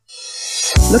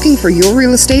Looking for your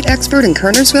real estate expert in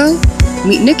Kernersville?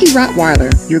 Meet Nikki Rottweiler,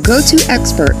 your go-to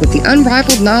expert with the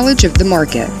unrivaled knowledge of the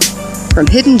market. From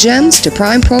hidden gems to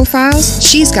prime profiles,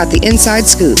 she's got the inside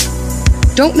scoop.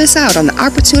 Don't miss out on the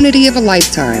opportunity of a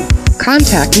lifetime.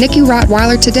 Contact Nikki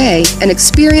Rottweiler today and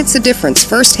experience the difference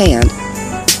firsthand.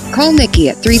 Call Nikki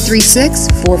at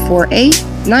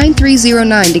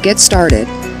 336-448-9309 to get started.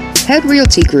 Head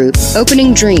Realty Group,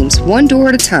 opening dreams one door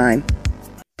at a time.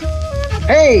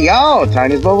 Hey y'all,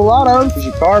 Tiny's Mobile Auto. Is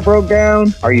your car broke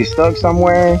down? Are you stuck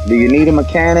somewhere? Do you need a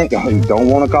mechanic? You don't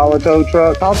want to call a tow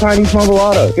truck? Call Tiny's Mobile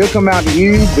Auto. He'll come out to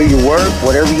you, do your work,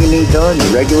 whatever you need done,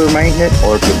 your regular maintenance,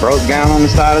 or if you broke down on the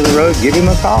side of the road, give him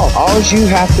a call. All you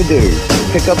have to do is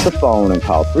pick up the phone and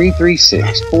call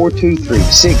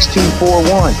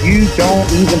 336-423-6241. You don't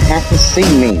even have to see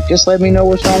me. Just let me know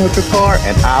what's wrong with your car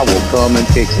and I will come and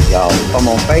fix it, y'all. I'm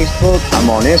on Facebook, I'm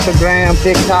on Instagram,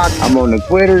 TikTok, I'm on the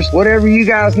Twitters, whatever you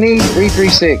guys need,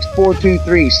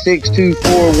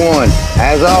 336-423-6241.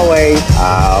 As always,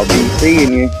 I'll be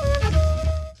seeing you.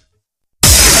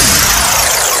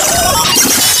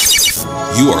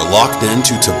 You are locked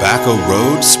into Tobacco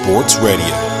Road Sports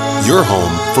Radio, your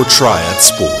home for Triad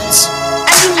Sports.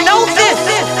 And you know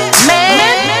this, man.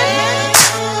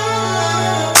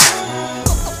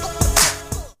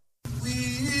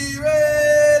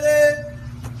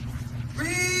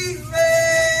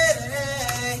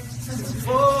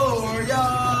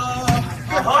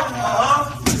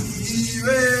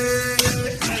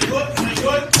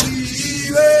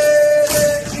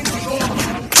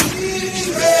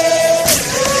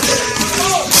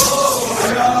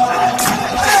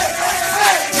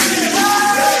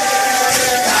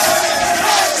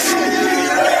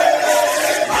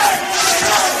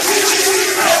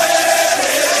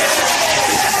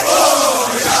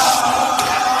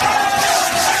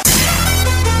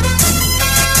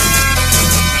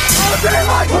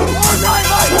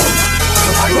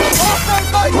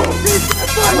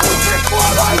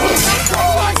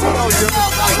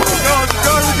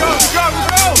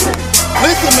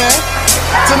 Listen, man,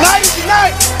 tonight is the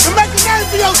night to make a name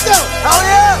for yourself. Oh,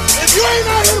 yeah. If you ain't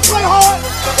out here to play hard,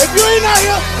 if you ain't out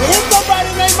here to hit somebody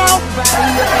in their mouth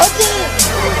again,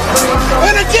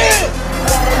 and again,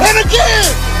 and again,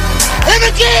 and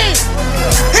again,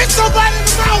 hit somebody in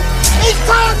the mouth each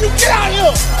time you get out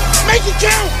here. Make it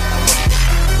count.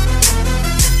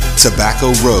 Tobacco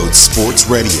Road Sports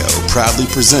Radio proudly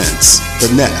presents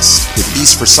The Nest with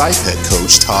East Forsyth head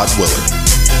coach Todd Willert.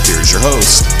 Here's your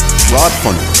host, Rod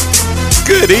Funderburg.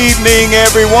 Good evening,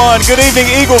 everyone. Good evening,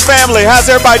 Eagle family. How's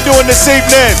everybody doing this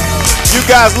evening? You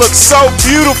guys look so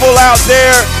beautiful out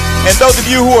there. And those of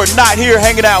you who are not here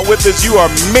hanging out with us, you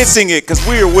are missing it because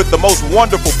we are with the most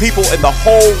wonderful people in the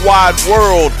whole wide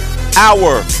world,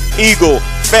 our Eagle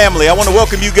family. I want to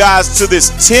welcome you guys to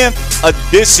this 10th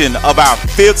edition of our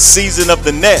 5th season of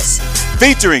The Nest,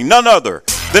 featuring none other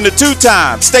than the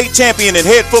two-time state champion and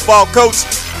head football coach,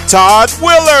 Todd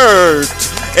Willert.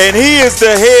 And he is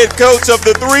the head coach of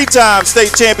the 3-time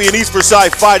state champion East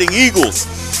Forsyth Fighting Eagles.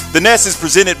 The Nest is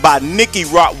presented by Nikki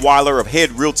Rottweiler of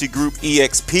Head Realty Group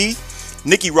EXP.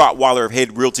 Nikki Rottweiler of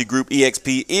Head Realty Group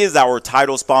EXP is our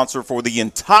title sponsor for the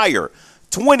entire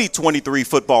 2023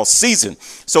 football season.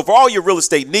 So for all your real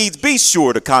estate needs, be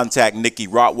sure to contact Nikki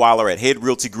Rottweiler at Head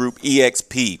Realty Group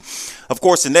EXP. Of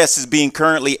course, The Nest is being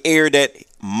currently aired at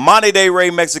Monte de Rey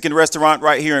Mexican Restaurant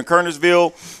right here in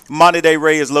Kernersville. Monte de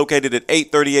Rey is located at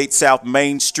 838 South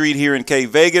Main Street here in K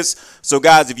Vegas. So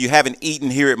guys, if you haven't eaten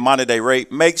here at Monte de Rey,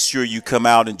 make sure you come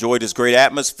out, enjoy this great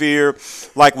atmosphere.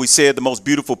 Like we said, the most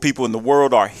beautiful people in the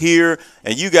world are here,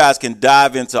 and you guys can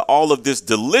dive into all of this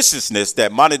deliciousness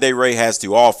that Monte de Rey has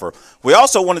to offer. We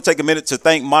also want to take a minute to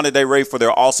thank Monte de Rey for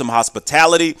their awesome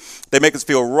hospitality. They make us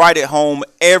feel right at home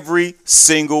every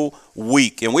single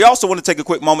week. And we also want to take a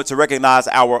quick moment to recognize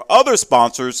our other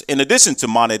sponsors in addition to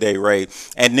Monte de Rey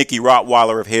and Nikki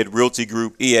Rottweiler of Head Realty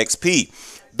Group EXP.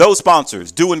 Those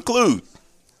sponsors do include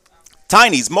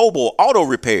Tiny's Mobile Auto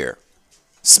Repair,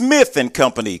 Smith &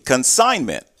 Company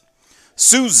Consignment,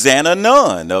 Susanna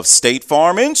Nunn of State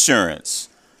Farm Insurance,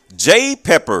 J.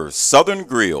 Pepper's Southern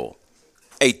Grill,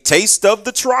 A Taste of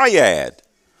the Triad,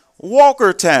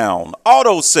 Walkertown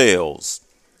Auto Sales,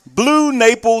 Blue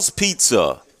Naples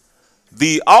Pizza,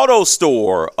 the Auto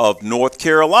Store of North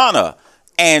Carolina,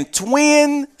 and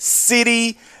Twin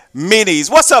City Minis.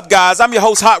 What's up, guys? I'm your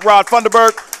host, Hot Rod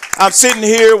Funderburg. I'm sitting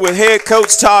here with head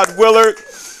coach Todd Willert.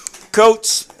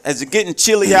 Coach, is it getting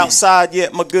chilly outside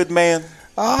yet, my good man?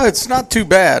 It's not too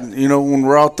bad. You know, when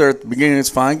we're out there at the beginning, it's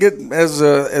fine. As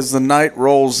the night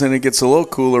rolls in, it gets a little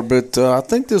cooler. But I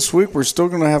think this week we're still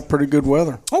going to have pretty good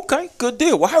weather. Okay, good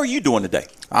deal. Well, how are you doing today?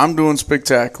 I'm doing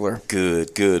spectacular.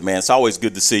 Good, man. It's always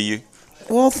good to see you.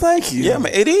 Well, thank you. Yeah,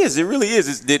 man, it is. It really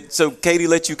is. So Katie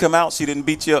let you come out? She didn't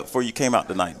beat you up before you came out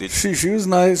tonight, did she? She was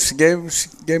nice. She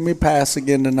gave me a pass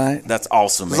again tonight. That's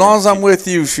awesome, man. As long as I'm with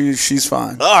you, she's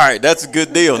fine. All right, that's a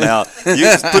good deal. Now, you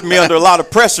just put me under a lot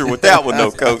of pressure with that one,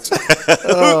 though, Coach.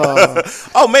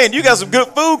 Oh, man, you got some good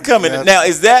food coming. Now,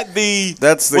 is that the...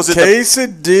 That's the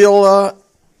quesadilla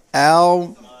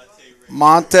al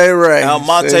Monterey. Al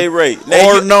Monterey.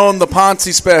 Or known the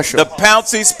Ponzi Special. The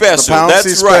Pouncy Special.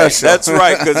 That's right. That's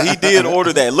right, because he did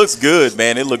order that. It looks good,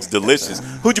 man. It looks delicious.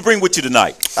 Who'd you bring with you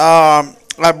tonight?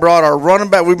 I brought our running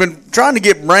back. We've been trying to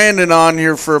get Brandon on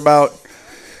here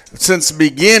since the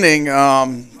beginning,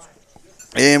 and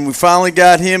we finally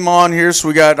got him on here. So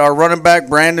we got our running back,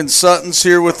 Brandon Sutton's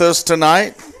here with us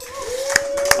tonight.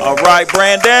 All right,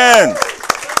 Brandon.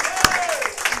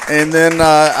 And then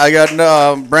I got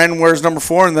Brandon wears number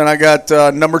 4, and then I got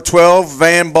number 12,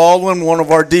 Van Baldwin, one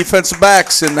of our defensive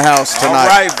backs in the house tonight. All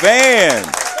right,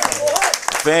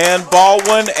 Van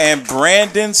Baldwin and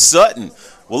Brandon Sutton.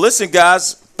 Well, listen,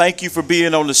 guys, thank you for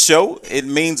being on the show. It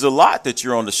means a lot that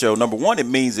you're on the show. Number one, it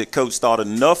means that Coach thought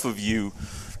enough of you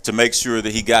to make sure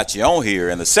that he got you on here.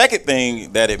 And the second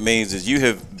thing that it means is you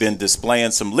have been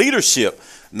displaying some leadership,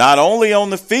 not only on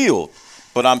the field,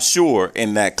 but I'm sure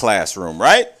in that classroom,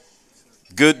 right?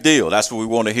 Good deal. That's what we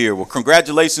want to hear. Well,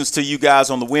 congratulations to you guys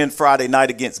on the win Friday night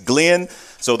against Glenn.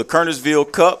 So the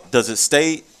Kernersville Cup, does it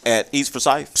stay at East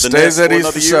Forsyth? Stays at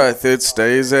East Forsyth. It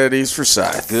stays at East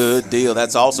Forsyth. Good deal.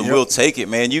 That's awesome. Yep. We'll take it,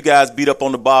 man. You guys beat up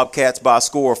on the Bobcats by a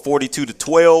score of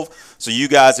 42-12. So you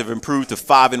guys have improved to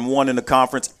 5-1 in the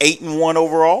conference, 8-1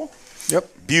 overall. Yep.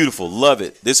 Beautiful. Love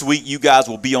it. This week you guys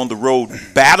will be on the road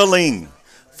battling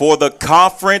for the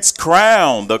conference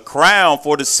crown, the crown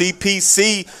for the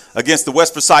CPC against the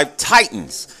West Forsyth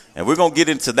Titans. And we're going to get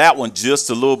into that one just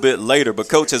a little bit later. But,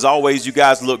 Coach, as always, you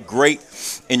guys look great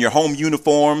in your home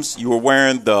uniforms. You were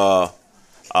wearing the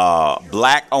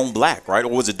black on black, right? Or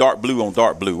was it dark blue on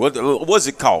dark blue? What was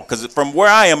it called? Because from where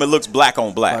I am, it looks black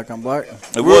on black. Black on black.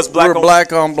 It was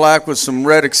black on black with some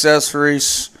red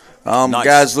accessories. Nice.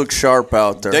 Guys look sharp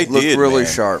out there. They look did, really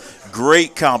man. sharp.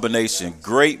 Great combination.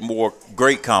 Great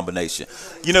combination.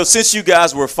 You know, since you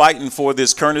guys were fighting for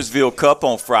this Kernersville Cup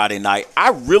on Friday night,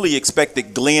 I really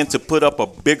expected Glenn to put up a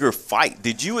bigger fight.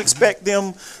 Did you expect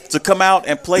them to come out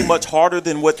and play much harder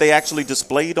than what they actually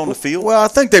displayed on the field? Well, I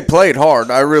think they played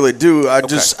hard. I really do. I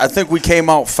think we came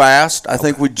out fast. I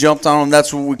think we jumped on them.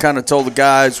 That's what we kind of told the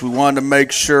guys. We wanted to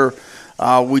make sure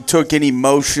we took any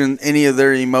of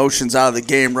their emotions out of the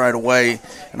game right away.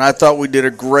 And I thought we did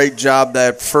a great job.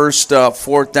 That first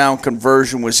fourth down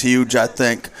conversion was huge, I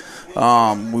think.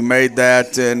 We made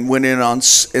that and went in and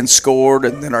scored,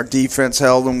 and then our defense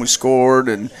held them. We scored,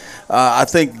 and I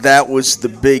think that was the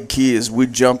big key is we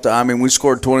jumped. I mean, we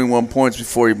scored 21 points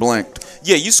before you blinked.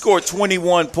 Yeah, you scored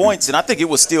 21 points, and I think it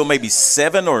was still maybe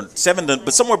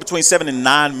but somewhere between 7 and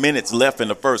 9 minutes left in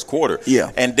the first quarter.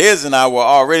 Yeah. And Dez and I were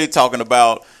already talking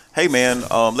about, hey, man,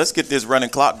 let's get this running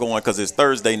clock going because it's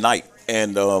Thursday night.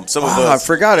 And some of us. I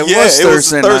forgot it was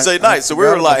Thursday night. So we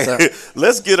were like,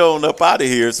 let's get on up out of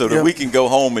here so that Yep. we can go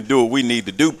home and do what we need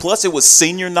to do. Plus, it was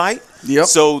senior night. Yep.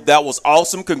 So that was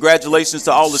awesome. Congratulations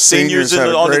to all the seniors had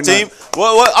a on the great team. night.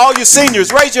 Well, all you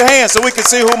seniors, raise your hands so we can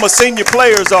see who my senior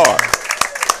players are.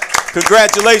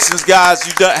 Congratulations, guys.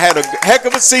 You had a heck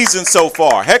of a season so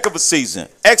far. Heck of a season.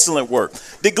 Excellent work.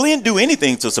 Did Glenn do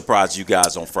anything to surprise you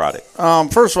guys on Friday?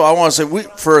 First of all, I want to say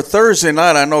for a Thursday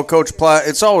night, I know Coach Platt,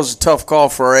 it's always a tough call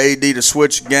for our AD to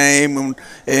switch game,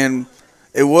 and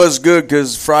it was good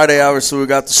because Friday, obviously, we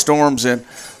got the storms in.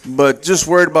 But just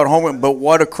worried about home. But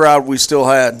what a crowd we still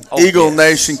had. Eagle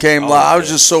Nation came live. I was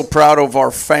just so proud of our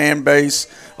fan base,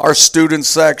 our student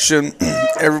section.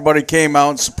 Everybody came out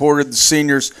and supported the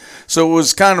seniors. So it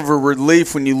was kind of a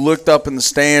relief when you looked up in the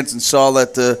stands and saw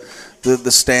that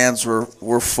the stands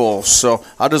were full. So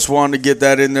I just wanted to get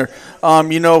that in there.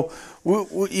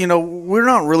 We're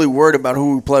not really worried about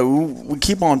who we play. We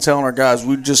keep on telling our guys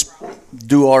we just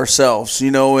do ourselves,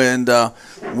 and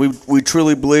we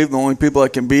truly believe the only people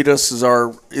that can beat us is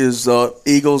the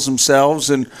Eagles themselves.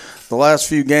 And the last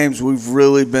few games we've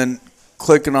really been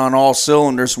clicking on all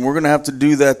cylinders, and we're going to have to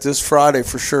do that this Friday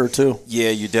for sure too. Yeah,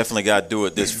 you definitely got to do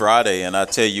it this Friday. And I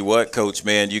tell you what, Coach,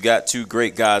 man, you got two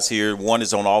great guys here. One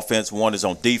is on offense, one is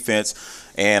on defense.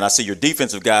 And I see your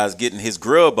defensive guys getting his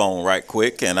grub on right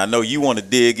quick. And I know you want to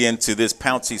dig into this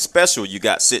Pouncy special you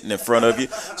got sitting in front of you.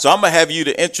 So I'm going to have you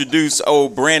to introduce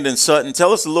old Brandon Sutton.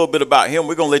 Tell us a little bit about him.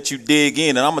 We're going to let you dig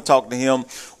in, and I'm going to talk to him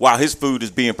while his food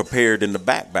is being prepared in the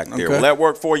back there. Okay. Will that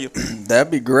work for you? That'd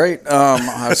be great.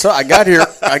 So I got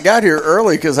here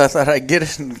early because I thought I'd get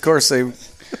it. And, of course, they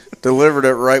delivered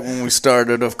it right when we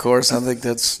started, of course. I think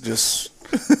that's just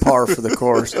par for the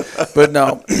course. But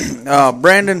no,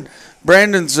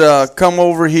 Brandon's come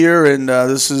over here, and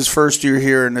this is his first year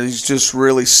here, and he's just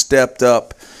really stepped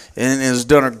up and has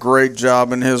done a great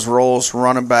job in his role as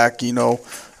running back.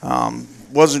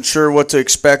 Wasn't sure what to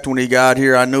expect when he got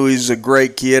here. I knew he's a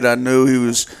great kid. I knew he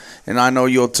was, and I know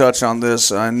you'll touch on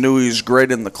this, I knew he was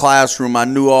great in the classroom. I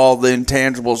knew all the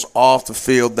intangibles off the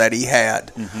field that he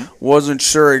had. Wasn't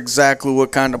sure exactly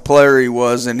what kind of player he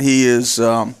was, and he is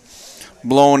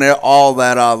blowing all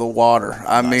that out of the water.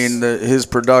 I mean, his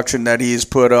production that he's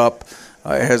put up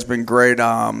has been great.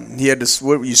 He had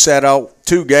you sat out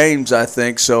 2 games, I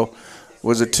think. So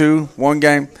was it 2? 1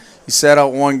 game? He sat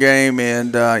out 1 game,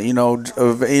 and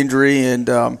of injury, and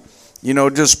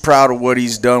just proud of what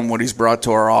he's done, what he's brought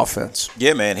to our offense.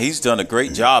 Yeah, man, he's done a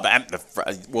great job.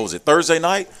 What was it, Thursday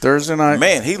night? Thursday night.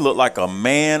 Man, he looked like a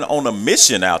man on a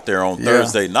mission out there on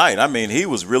Thursday night. I mean, he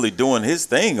was really doing his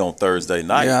thing on Thursday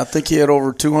night. Yeah, I think he had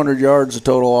over 200 yards of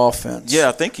total offense. Yeah,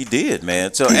 I think he did,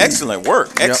 man. So excellent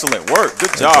work. Excellent work.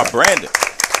 Good job, Brandon.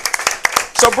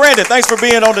 So, Brandon, thanks for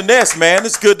being on the Nest, man.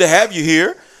 It's good to have you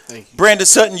here. Thank you. Brandon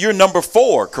Sutton, you're number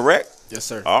 4, correct? Yes,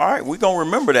 sir. All right, we're going to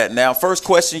remember that now. First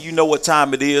question, you know what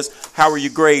time it is. How are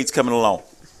your grades coming along?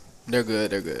 They're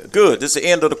good. They're good. Good. This is the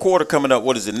end of the quarter coming up.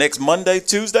 What is it, next Monday,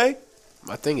 Tuesday?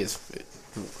 I think it's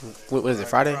what is it,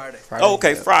 Friday? Friday. Oh,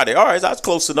 okay, yeah. Friday. All right, that's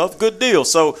close enough. Good deal.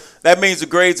 So that means the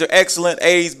grades are excellent,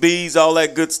 A's, B's, all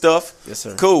that good stuff? Yes,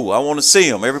 sir. Cool. I want to see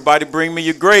them. Everybody bring me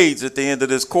your grades at the end of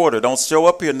this quarter. Don't show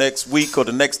up here next week or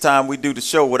the next time we do the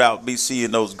show without me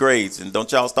seeing those grades. And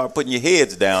don't y'all start putting your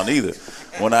heads down either.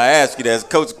 When I ask you that, as a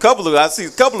coach, I see a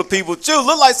couple of people, too,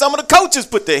 look like some of the coaches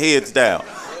put their heads down.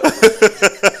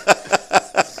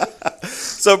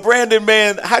 So, Brandon,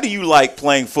 man, how do you like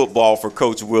playing football for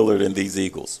Coach Willert and these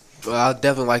Eagles? Well, I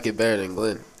definitely like it better than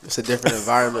Glenn. It's a different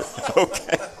environment.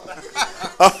 Okay.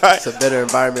 All right. It's a better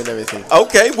environment and everything.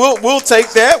 Okay, we'll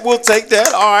take that. We'll take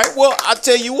that. All right. Well, I'll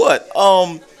tell you what.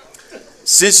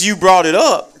 Since you brought it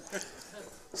up,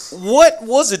 what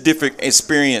was a different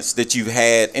experience that you've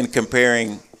had in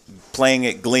comparing playing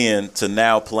at Glenn to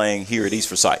now playing here at East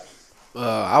Forsyth?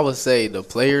 I would say the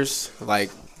players,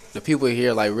 like the people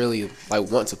here, like really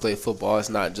like want to play football. It's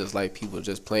not just like people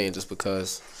just playing just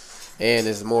because. And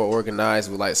it's more organized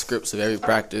with like scripts of every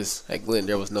practice. At Glenn,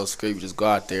 there was no script. You just go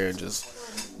out there and just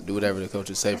do whatever the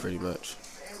coaches say, pretty much.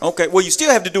 Okay. Well, you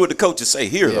still have to do what the coaches say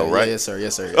here, though, right? Yes, sir.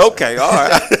 Yes, sir. Yes, okay. All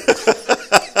right.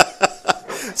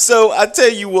 So I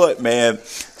tell you what, man.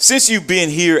 Since you've been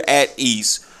here at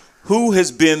East, who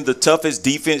has been the toughest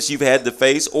defense you've had to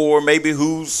face, or maybe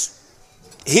whose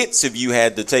hits have you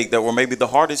had to take that were maybe the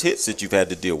hardest hits that you've had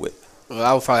to deal with? Well,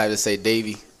 I would probably have to say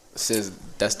Davie, since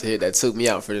that's the hit that took me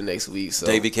out for the next week. So.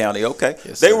 Davie County, okay.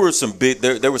 Yes, there were some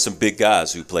big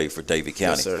guys who played for Davie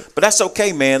County. Yes, sir. But that's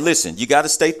okay, man. Listen, you got to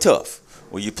stay tough.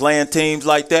 When you're playing teams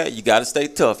like that, you got to stay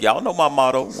tough. Y'all know my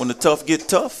motto: when the tough get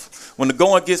tough. When the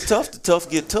going gets tough, the tough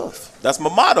get tough. That's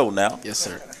my motto now. Yes,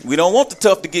 sir. We don't want the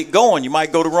tough to get going. You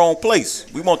might go the wrong place.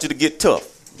 We want you to get tough.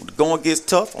 When the going gets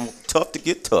tough, I want tough to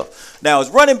get tough. Now, is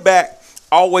running back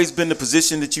always been the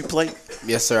position that you played?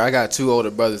 Yes, sir. I got 2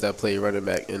 older brothers that played running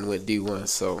back and went D1,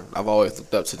 so I've always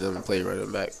looked up to them and played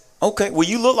running back. Okay. Well,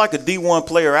 you look like a D1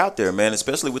 player out there, man,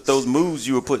 especially with those moves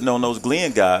you were putting on those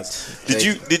Glenn guys.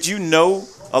 Did you know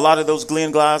a lot of those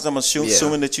Glenn guys? I'm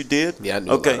assuming that you did? Yeah, I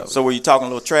knew okay. A lot of them. So were you talking a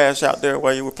little trash out there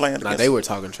while you were playing? Nah, they were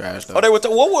talking trash, though.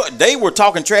 Oh, they were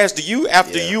talking trash to you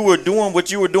after you were doing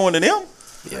what you were doing to them?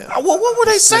 Yeah. What were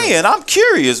they saying? I'm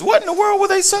curious. What in the world were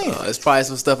they saying? It's probably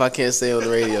some stuff I can't say on the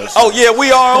radio show. Oh, yeah,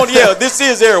 we are on. Yeah, this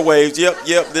is Airwaves.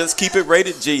 Yep. Let's keep it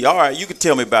rated G. All right, you can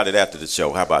tell me about it after the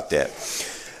show. How about that?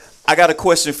 I got a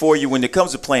question for you. When it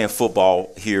comes to playing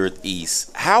football here at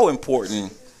East, how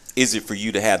important is it for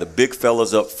you to have the big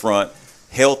fellas up front,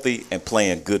 healthy, and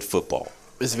playing good football?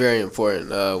 It's very important.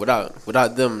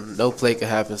 Without them, no play can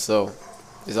happen. So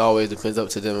it always depends up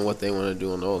to them and what they want to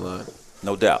do on the O-line.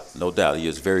 No doubt. It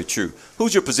is very true.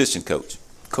 Who's your position coach?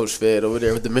 Coach Fed over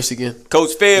there with the Michigan.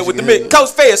 Coach Fed with the Michigan. Coach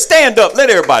Fed, stand up.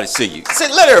 Let everybody see you.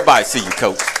 Let everybody see you,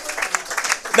 Coach.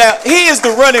 Now, he is the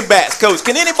running backs coach.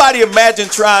 Can anybody imagine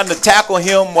trying to tackle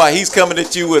him while he's coming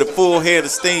at you with a full head of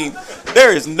steam?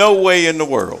 There is no way in the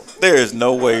world.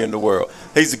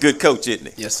 He's a good coach,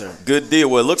 isn't he? Yes, sir. Good deal.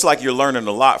 Well, it looks like you're learning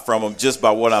a lot from him just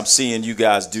by what I'm seeing you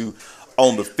guys do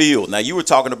on the field. Now, you were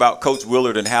talking about Coach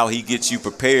Willert and how he gets you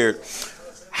prepared.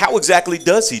 How exactly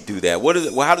does he do that?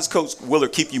 How does Coach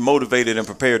Willert keep you motivated and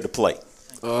prepared to play?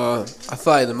 I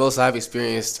feel like the most I've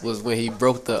experienced was when he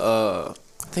broke the,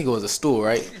 I think it was a stool,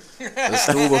 right? The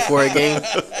stool before a game.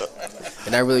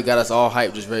 And that really got us all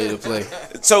hyped, just ready to play.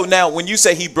 So now, when you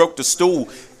say he broke the stool,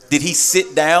 did he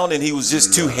sit down and he was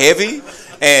just too heavy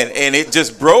and it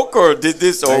just broke, or did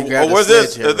this, or was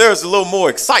there's a little more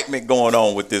excitement going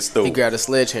on with this stool? He grabbed a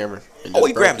sledgehammer. Oh,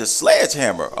 he grabbed a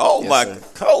sledgehammer. Oh, yes, my sir.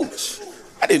 Coach.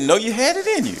 I didn't know you had it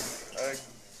in you.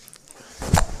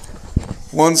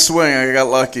 One swing, I got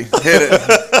lucky. Hit it.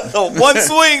 One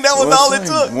swing, that was all it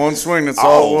took. One swing, that's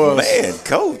all it was. Oh, man,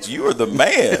 Coach, you are the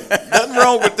man. Nothing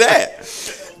wrong with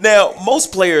that. Now,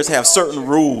 most players have certain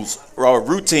rules or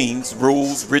routines,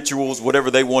 rules, rituals,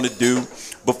 whatever they want to do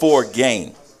before a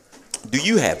game. Do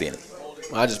you have any?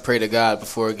 I just pray to God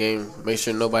before a game, make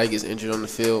sure nobody gets injured on the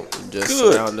field, and just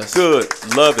surround us. Good.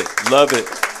 Love it. Love it.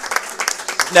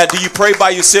 Now, do you pray by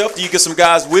yourself? Do you get some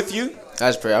guys with you? I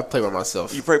just pray. I play by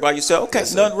myself. You pray by yourself? Okay,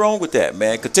 yes, nothing wrong with that,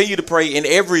 man. Continue to pray in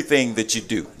everything that you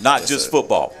do, not just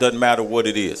football. Doesn't matter what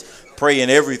it is. Pray in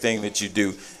everything that you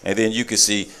do, and then you can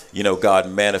see, God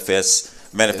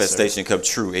manifestation come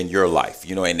true in your life,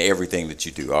 in everything that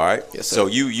you do, all right? Yes, sir. So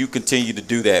you continue to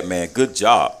do that, man. Good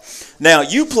job. Now,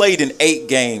 you played in 8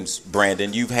 games,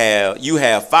 Brandon. You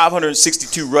have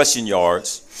 562 rushing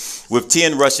yards with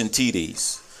 10 rushing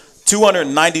TDs.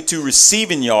 292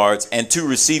 receiving yards and 2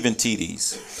 receiving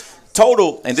TDs.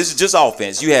 Total, and this is just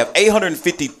offense, you have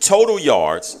 850 total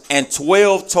yards and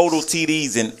 12 total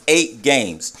TDs in 8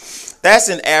 games. That's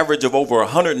an average of over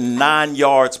 109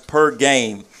 yards per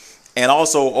game and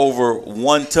also over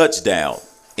 1 touchdown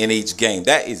in each game.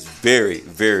 That is very,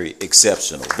 very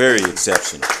exceptional. Very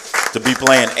exceptional to be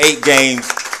playing 8 games.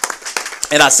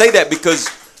 And I say that because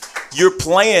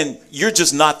you're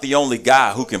just not the only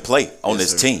guy who can play on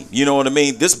this team. You know what I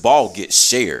mean? This ball gets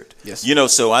shared. Yes,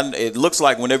 so it looks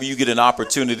like whenever you get an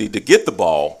opportunity to get the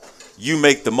ball, you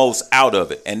make the most out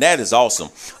of it. And that is awesome.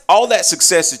 All that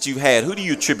success that you've had, who do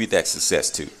you attribute that success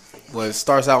to? Well, it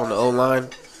starts out on the O-line.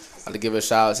 I have to give a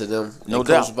shout out to them. No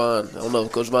doubt. Coach Bond. I don't know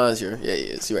if Coach Bond's here. Yeah, he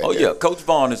is. He right there. Yeah, Coach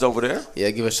Vaughn is over there. Yeah,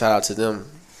 give a shout out to them.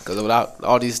 Because without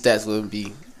all these stats, wouldn't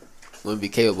be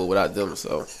capable without them.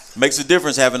 So makes a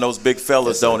difference having those big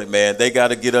fellas, don't it, man? They got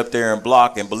to get up there and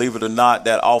block, and believe it or not,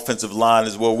 that offensive line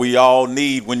is what we all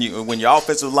need. When your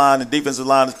offensive line and defensive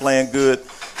line is playing good,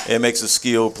 it makes the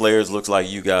skilled players look like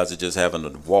you guys are just having a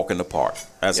walk in the park.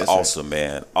 That's awesome,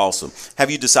 man. Awesome. Have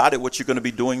you decided what you're going to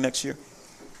be doing next year?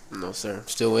 No, sir.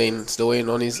 Still waiting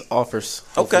on these offers.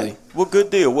 Hopefully. Okay. Well, good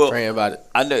deal. Well, praying about it.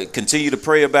 I know. Continue to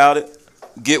pray about it.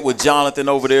 Get with Jonathan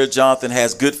over there. Jonathan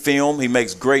has good film. He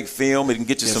makes great film. He can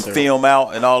get you some film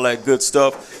out and all that good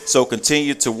stuff. So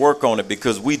continue to work on it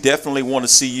because we definitely want to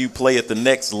see you play at the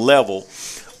next level.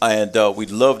 And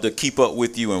we'd love to keep up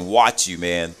with you and watch you,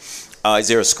 man. Is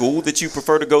there a school that you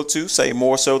prefer to go to, say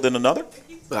more so than another?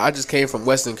 I just came from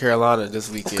Western Carolina this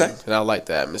weekend, and I like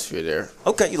the atmosphere there.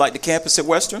 Okay, you like the campus at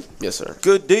Western? Yes, sir.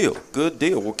 Good deal. Good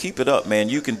deal. Well, keep it up, man.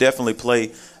 You can definitely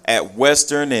play at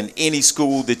Western and any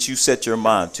school that you set your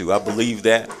mind to. I believe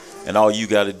that, and all you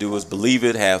got to do is believe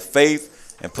it, have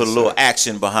faith, and put a little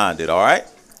action behind it, all right?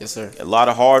 Yes, sir. A lot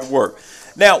of hard work.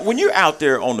 Now, when you're out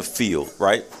there on the field,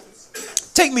 right,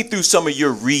 take me through some of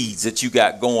your reads that you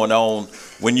got going on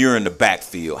when you're in the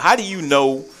backfield. How do you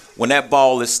know when that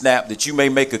ball is snapped that you may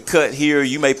make a cut here,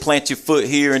 you may plant your foot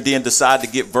here, and then decide to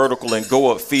get vertical and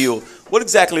go upfield? What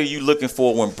exactly are you looking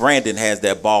for when Brandon has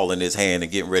that ball in his hand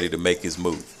and getting ready to make his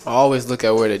move? I always look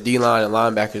at where the D-line and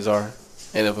linebackers are.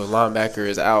 And if a linebacker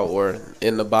is out or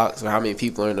in the box or how many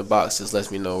people are in the box, just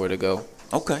lets me know where to go.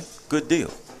 Okay, good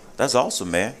deal. That's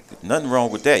awesome, man. Nothing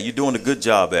wrong with that. You're doing a good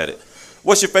job at it.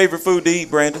 What's your favorite food to eat,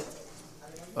 Brandon?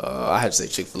 I had to say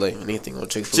Chick-fil-A. Anything on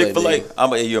Chick-fil-A.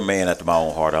 Chick-fil-A? You're a man after my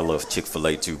own heart. I love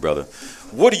Chick-fil-A too, brother.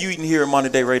 What are you eating here at Monty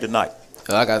Day Ray tonight?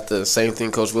 I got the same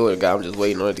thing Coach Willert got. I'm just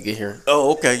waiting on it to get here.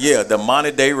 Oh, okay, yeah, the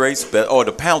Monty Day Ray or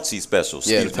the Pouncy special,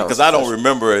 excuse me, because I don't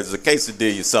remember. It's a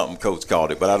quesadilla something Coach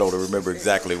called it, but I don't remember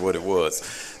exactly what it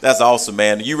was. That's awesome,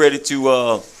 man. Are you ready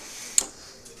to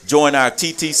join our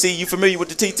TTC? You familiar with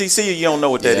the TTC or you don't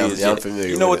know what that is? Yeah, I'm familiar.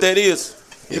 You know what that is?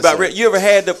 You ever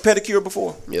had the pedicure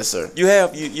before? Yes, sir. You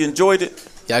have? You enjoyed it?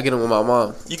 Yeah, I get them with my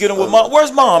mom. You get them with mom?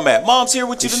 Where's mom at? Mom's here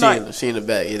with you tonight? She in the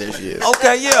back. Yeah, there she is.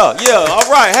 Okay, yeah. All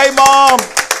right. Hey, Mom.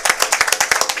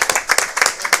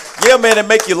 Yeah, man, and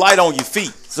make you light on your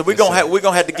feet. So we're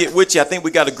gonna have to get with you. I think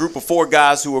we got a group of 4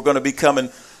 guys who are going to be coming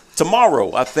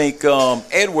tomorrow, I think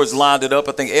Edwards lined it up.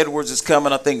 I think Edwards is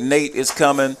coming. I think Nate is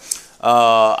coming.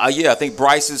 I think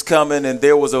Bryce is coming, and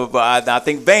there was I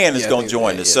think Van is going to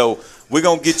join us. So we're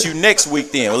going to get you next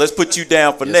week then. Well, let's put you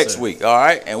down for next week, all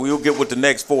right? And we'll get with the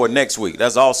next 4 next week.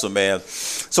 That's awesome, man.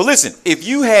 So listen, if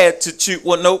you had to choose,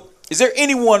 is there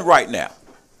anyone right now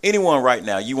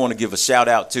you want to give a shout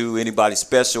out to, anybody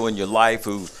special in your life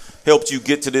who helped you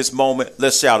get to this moment?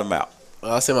 Let's shout them out.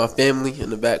 I say my family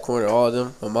in the back corner, all of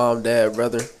them. My mom, dad,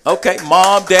 brother. Okay,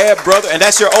 mom, dad, brother, and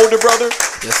that's your older brother?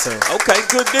 Yes, sir. Okay,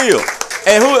 good deal.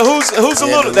 And who's a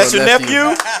little? That's your nephew?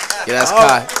 Yeah, that's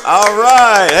Kai. All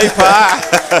right, hey Pi.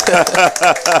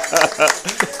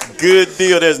 Good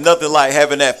deal. There's nothing like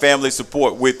having that family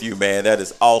support with you, man. That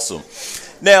is awesome.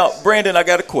 Now, Brandon, I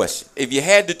got a question. If you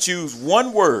had to choose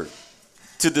one word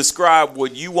to describe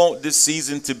what you want this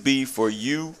season to be for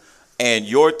you and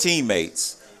your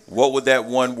teammates, what would that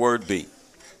one word be?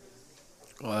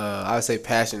 I would say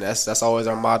passion. That's always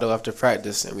our motto after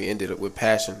practice, and we ended it with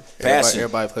passion. Passion.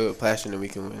 Everybody play with passion, and we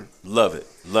can win. Love it.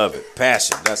 Love it.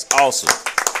 Passion. That's awesome.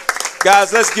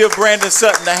 Guys, let's give Brandon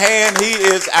Sutton a hand. He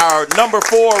is our number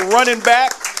 4 running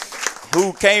back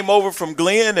who came over from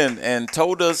Glenn and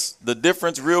told us the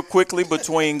difference real quickly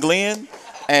between Glenn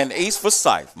and East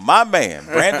Forsyth. My man,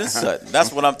 Brandon Sutton.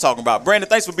 That's what I'm talking about. Brandon,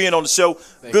 thanks for being on the show.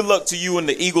 Good luck to you and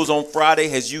the Eagles on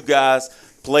Friday as you guys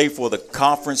play for the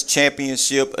conference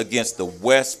championship against the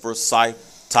West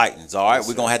Forsyth Titans. All right,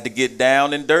 we're going to have to get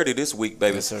down and dirty this week,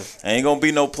 baby. Yes, sir. Ain't going to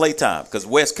be no playtime because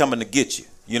West coming to get you.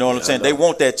 You know what I'm saying? They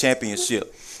want that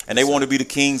championship, and they want to be the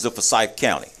kings of Forsyth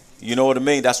County. You know what I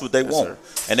mean? That's what they want. Sir.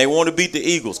 And they want to beat the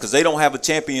Eagles because they don't have a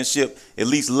championship, at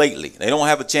least lately. They don't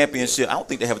have a championship. I don't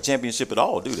think they have a championship at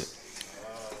all, do they?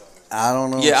 I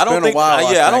don't know. Yeah, I don't think.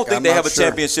 I don't think they have a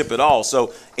championship at all.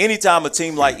 So anytime a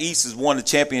team like East has won the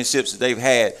championships that they've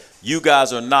had, you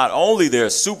guys are not only their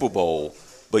Super Bowl,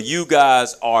 but you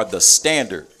guys are the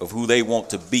standard of who they want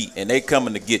to beat, and they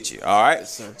coming to get you. All right.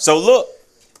 Yes, so look,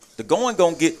 the going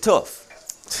gonna get tough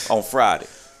on Friday.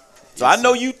 So I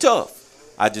know you tough.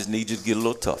 I just need you to get a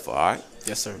little tougher. All right.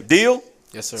 Yes, sir. Deal.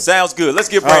 Yes, sir. Sounds good. Let's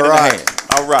give Brandon a hand.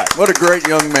 All right. What a great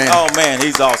young man. Oh, man,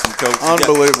 he's awesome, Coach.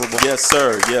 Unbelievable. Yes,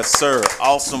 sir. Yes, sir.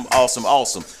 Awesome, awesome,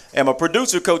 awesome. And my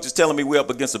producer, Coach, is telling me we're up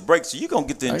against a break, so you're going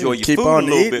to get to enjoy your food a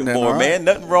little bit more, man.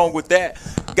 Nothing wrong with that.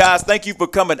 Guys, thank you for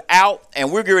coming out,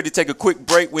 and we're getting ready to take a quick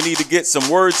break. We need to get some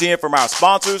words in from our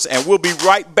sponsors, and we'll be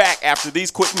right back after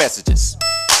these quick messages.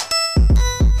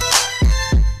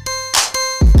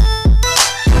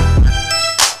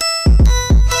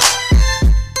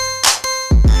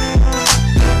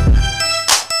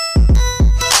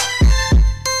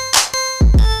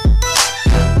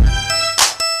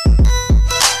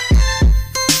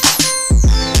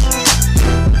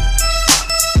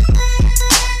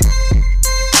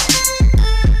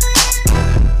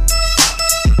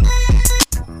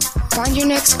 Find your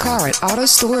next car at Auto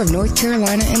Store of North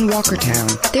Carolina in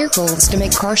Walkertown. Their goal is to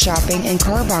make car shopping and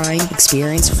car buying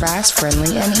experience fast,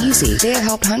 friendly, and easy. They have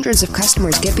helped hundreds of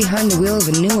customers get behind the wheel of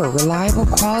a newer, reliable,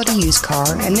 quality used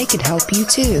car, and they can help you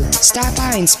too. Stop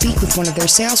by and speak with one of their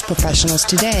sales professionals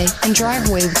today and drive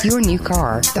away with your new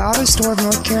car. The Auto Store of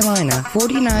North Carolina,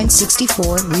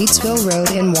 4964 Reedsville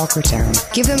Road in Walkertown.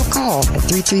 Give them a call at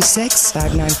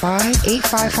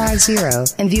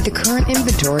 336-595-8550 and view the current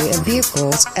inventory of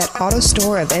vehicles at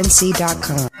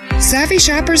autostoreofnc.com. Savvy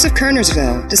shoppers of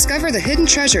Kernersville, discover the hidden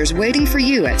treasures waiting for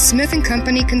you at Smith &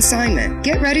 Company Consignment.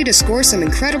 Get ready to score some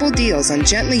incredible deals on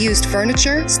gently used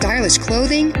furniture, stylish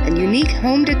clothing, and unique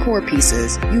home decor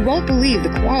pieces. You won't believe the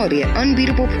quality at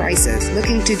unbeatable prices.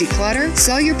 Looking to declutter?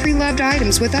 Sell your pre-loved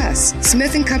items with us.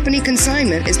 Smith & Company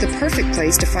Consignment is the perfect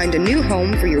place to find a new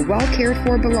home for your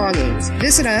well-cared-for belongings.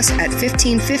 Visit us at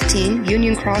 1515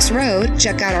 Union Cross Road,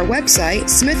 check out our website,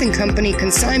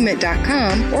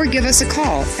 smithandcompanyconsignment.com, or give us a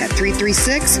call at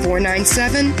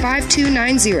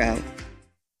 336-497-5290.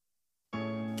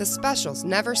 The specials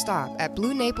never stop at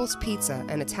Blue Naples Pizza,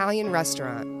 an Italian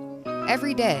restaurant.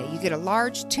 Every day you get a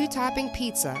large 2-topping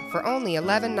pizza for only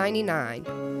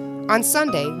 $11.99. On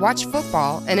Sunday, watch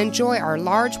football and enjoy our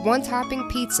large 1-topping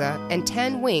pizza and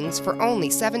 10 wings for only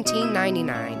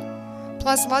 $17.99.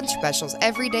 Plus lunch specials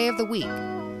every day of the week.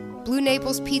 Blue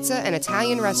Naples Pizza, an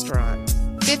Italian restaurant.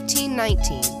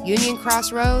 1519 Union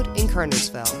Cross Road in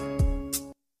Kernersville.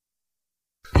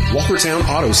 Walkertown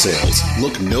Auto Sales.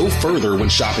 Look no further when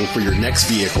shopping for your next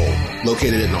vehicle.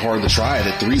 Located in the heart of the Triad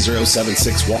at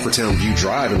 3076 Walkertown View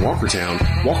Drive in Walkertown,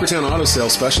 Walkertown Auto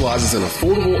Sales specializes in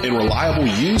affordable and reliable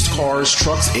used cars,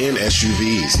 trucks, and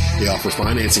SUVs. They offer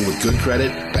financing with good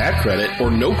credit, bad credit, or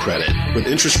no credit, with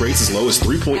interest rates as low as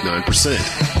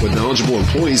 3.9%. With knowledgeable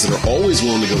employees that are always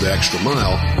willing to go the extra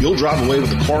mile, you'll drive away with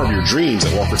the car of your dreams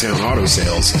at Walkertown Auto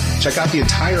Sales. Check out the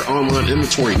entire online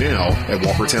inventory now at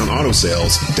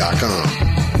WalkertownAutoSales.com.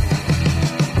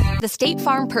 The State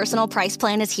Farm Personal Price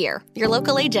Plan is here. Your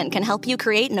local agent can help you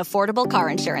create an affordable car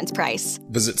insurance price.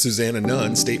 Visit Susanna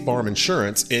Nunn, State Farm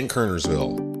Insurance in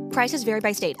Kernersville. Prices vary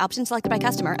by state. Options selected by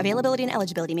customer. Availability and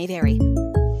eligibility may vary.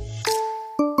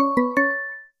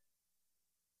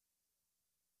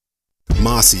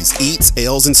 Mossy's Eats,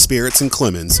 Ales, and Spirits in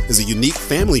Clemens is a unique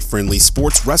family-friendly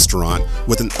sports restaurant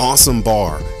with an awesome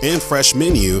bar and fresh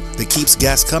menu that keeps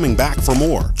guests coming back for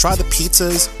more. Try the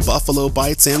pizzas, buffalo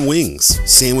bites, and wings,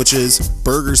 sandwiches,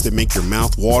 burgers that make your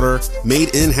mouth water,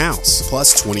 made in-house,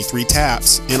 plus 23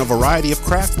 taps and a variety of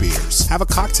craft beers. Have a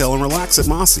cocktail and relax at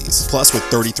Mossy's. Plus, with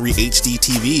 33 HD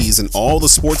TVs and all the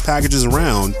sports packages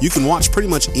around, you can watch pretty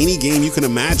much any game you can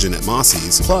imagine at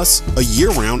Mossy's. Plus, a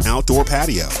year-round outdoor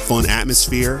patio, fun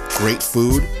atmosphere, great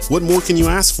food. What more can you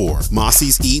ask for?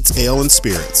 Mossy's Eats, Ale, and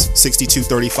Spirits,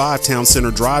 6235 Town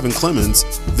Center Drive in Clemens.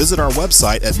 Visit our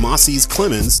website at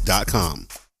mossy'sclemens.com.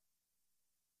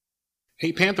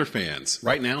 Hey Panther fans,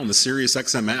 right now on the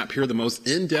SiriusXM app, hear the most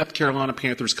in-depth Carolina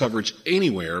Panthers coverage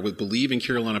anywhere with Believe in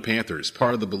Carolina Panthers,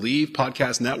 part of the Believe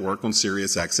podcast network on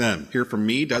SiriusXM. Hear from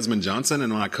me, Desmond Johnson,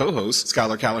 and my co-host,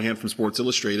 Skylar Callahan from Sports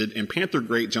Illustrated, and Panther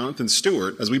great Jonathan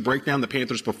Stewart as we break down the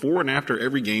Panthers before and after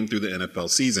every game through the NFL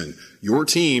season. Your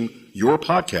team, your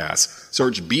podcast.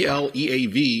 Search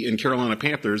BLEAV in Carolina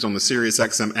Panthers on the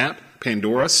SiriusXM app,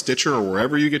 Pandora, Stitcher, or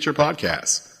wherever you get your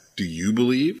podcasts. Do you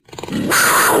believe?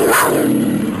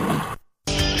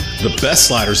 The best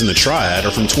sliders in the Triad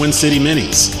are from Twin City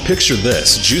Minis. Picture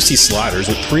this, juicy sliders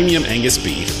with premium Angus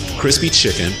beef, crispy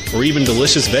chicken, or even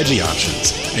delicious veggie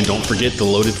options. And don't forget the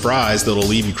loaded fries that'll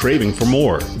leave you craving for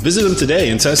more. Visit them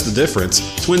today and test the difference.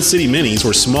 Twin City Minis,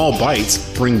 where small bites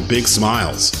bring big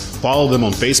smiles. Follow them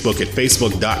on Facebook at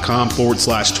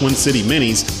facebook.com/Twin City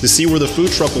Minis to see where the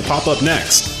food truck will pop up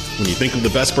next. When you think of the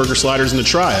best burger sliders in the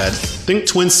Triad, think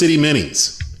Twin City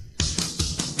Minis.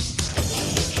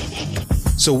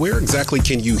 So where exactly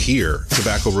can you hear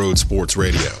Tobacco Road Sports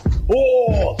Radio?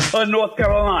 Oh, North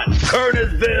Carolina,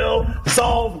 Kernersville,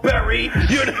 Salisbury,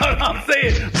 you know what I'm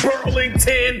saying?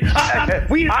 Burlington. I didn't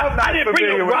bring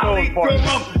you Raleigh,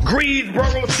 Durham,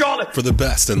 Greensboro, Charlotte. For the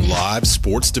best in live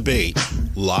sports debate,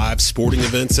 live sporting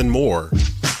events, and more,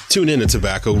 tune in to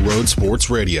Tobacco Road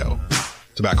Sports Radio.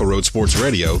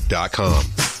 TobaccoRoadSportsRadio.com.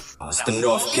 It's the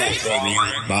North Cape, baby.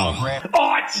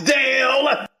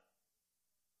 Archdale!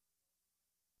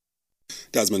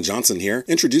 Desmond Johnson here,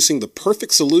 introducing the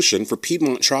perfect solution for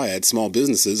Piedmont Triad small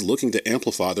businesses looking to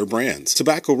amplify their brands.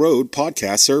 Tobacco Road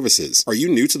Podcast Services. Are you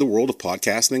new to the world of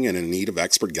podcasting and in need of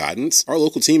expert guidance? Our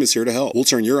local team is here to help. We'll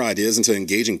turn your ideas into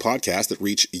engaging podcasts that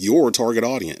reach your target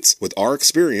audience. With our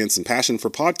experience and passion for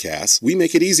podcasts, we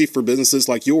make it easy for businesses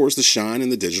like yours to shine in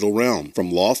the digital realm.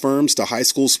 From law firms to high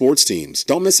school sports teams.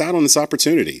 Don't miss out on this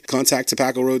opportunity. Contact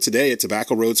Tobacco Road today at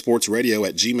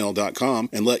tobaccoroadsportsradio@gmail.com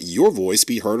and let your voice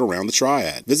be heard around the Triad.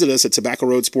 Visit us at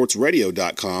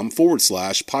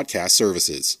tobaccoroadsportsradio.com/podcast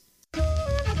services.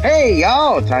 Hey,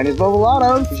 y'all, Tiny's Mobile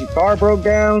Auto. Is your car broke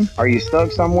down? Are you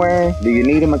stuck somewhere? Do you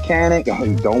need a mechanic?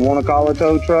 You don't want to call a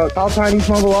tow truck? Call Tiny's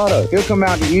Mobile Auto. He'll come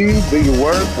out to you, do your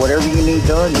work, whatever you need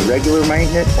done, your regular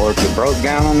maintenance, or if you're broke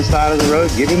down on the side of the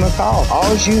road, give him a call.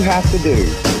 All you have to do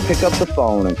is pick up the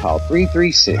phone and call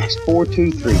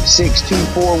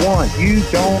 336-423-6241. You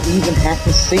don't even have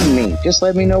to see me. Just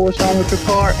let me know what's wrong with your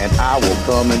car, and I will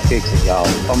come and fix it, y'all.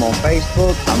 I'm on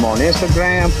Facebook, I'm on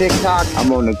Instagram, TikTok,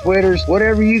 I'm on the Twitters,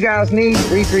 whatever you guys need,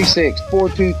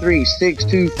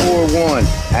 336-423-6241.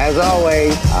 As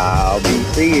always, I'll be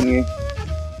seeing you.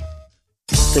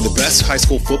 For the best high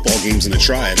school football games in the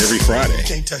Triad every Friday.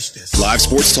 Can't touch this. Live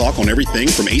sports talk on everything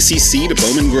from ACC to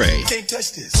Bowman Gray. Can't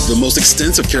touch this. The most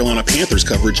extensive Carolina Panthers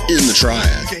coverage in the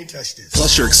Triad. Can't touch this.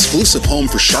 Plus your exclusive home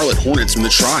for Charlotte Hornets from the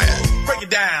Triad. Break it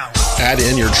down. Add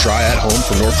in your Triad home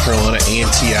for North Carolina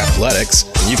A&T Athletics,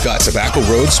 and you've got Tobacco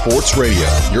Road Sports Radio,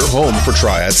 your home for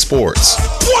Triad sports.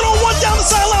 1-on-1 down the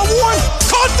sideline. One.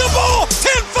 Caught the ball.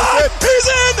 10-5. He's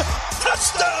in.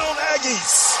 Touchdown,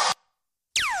 Aggies.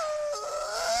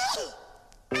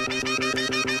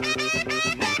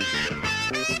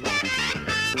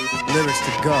 Lyrics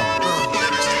to go.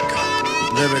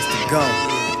 Lyrics to go.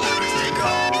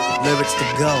 Lyrics to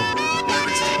go.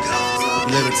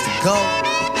 Lyrics to go.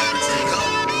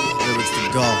 Lyrics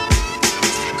to go.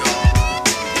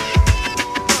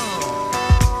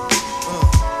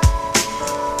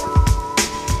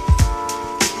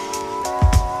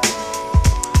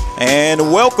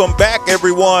 And welcome back,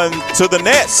 everyone, to The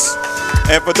Nest.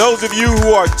 And for those of you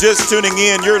who are just tuning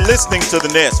in, you're listening to The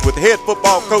Nest with head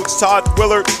football coach Todd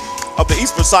Willert of the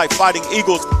East Forsyth Fighting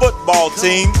Eagles football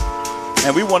team.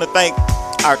 And we want to thank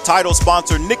our title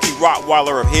sponsor, Nikki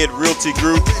Rottweiler of Head Realty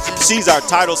Group. She's our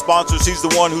title sponsor. She's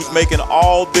the one who's making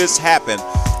all this happen.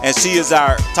 And she is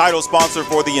our title sponsor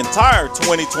for the entire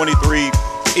 2023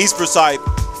 East Forsyth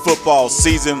football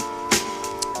season.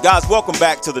 Guys, welcome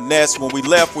back to The Nest. When we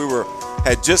left, we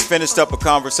had just finished up a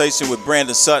conversation with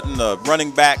Brandon Sutton,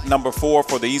 running back number 4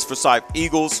 for the East Forsyth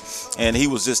Eagles, and he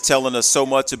was just telling us so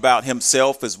much about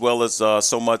himself as well as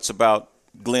so much about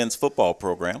Glenn's football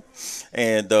program,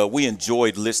 and we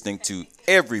enjoyed listening to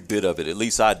every bit of it. At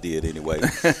least I did anyway.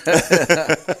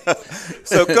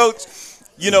 So, Coach,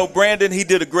 Brandon, he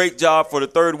did a great job for the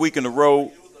 3rd week in a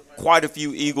row. Quite a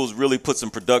few Eagles really put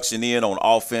some production in on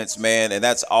offense, man, and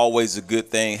that's always a good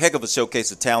thing. Heck of a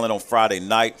showcase of talent on Friday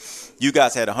night. You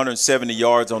guys had 170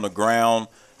 yards on the ground,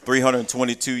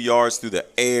 322 yards through the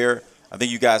air. I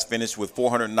think you guys finished with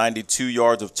 492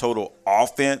 yards of total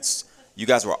offense. You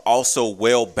guys were also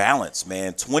well-balanced,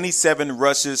 man. 27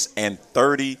 rushes and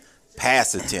 30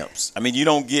 pass attempts. I mean, you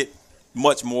don't get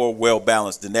much more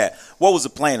well-balanced than that. What was the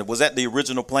plan? Was that the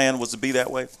original plan, was to be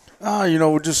that way?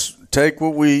 We just take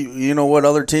what what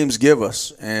other teams give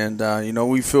us. And,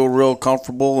 we feel real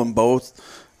comfortable in both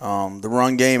the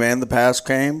run game and the pass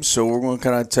game. So we're going to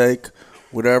kind of take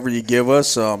whatever you give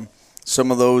us. Some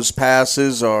of those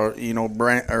passes are,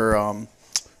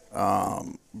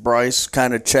 Bryce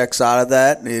kind of checks out of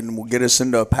that and will get us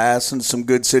into a pass in some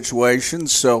good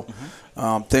situations. So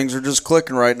things are just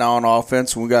clicking right now on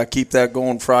offense, and we got to keep that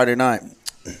going Friday night.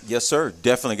 Yes, sir.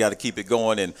 Definitely got to keep it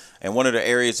going. And one of the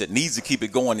areas that needs to keep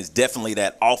it going is definitely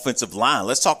that offensive line.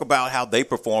 Let's talk about how they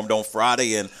performed on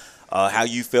Friday and how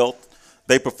you felt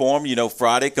they performed,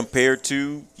 Friday compared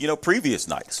to, previous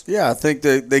nights. Yeah, I think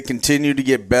they continue to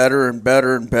get better and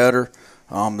better and better.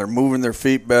 They're moving their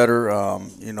feet better.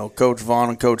 Coach Vaughn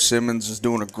and Coach Simmons is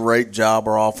doing a great job,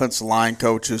 our offensive line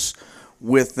coaches,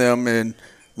 with them. And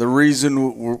the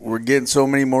reason we're getting so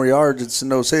many more yards,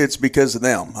 it's because of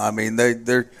them. I mean,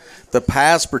 the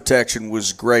pass protection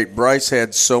was great. Bryce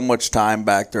had so much time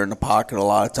back there in the pocket a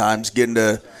lot of times, getting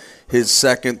to his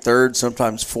second, third,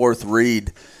 sometimes fourth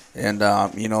read. And,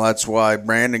 that's why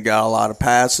Brandon got a lot of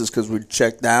passes, because we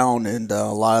checked down, and a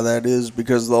lot of that is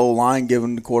because of the O-line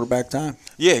giving the quarterback time.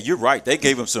 Yeah, you're right. They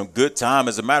gave him some good time.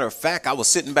 As a matter of fact, I was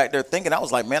sitting back there thinking, I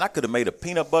was like, man, I could have made a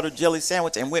peanut butter jelly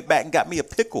sandwich and went back and got me a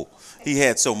pickle. He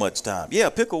had so much time. Yeah,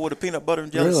 a pickle with a peanut butter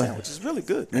and jelly sandwich is really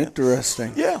good, man.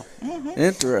 Interesting. Yeah.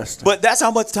 Interesting. But that's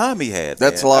how much time he had.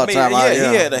 That's a lot of time. He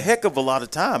had a heck of a lot of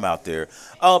time out there.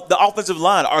 The offensive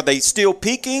line, are they still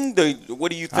peaking? What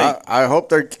do you think? I hope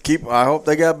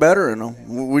they got better in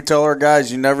them. We tell our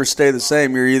guys, you never stay the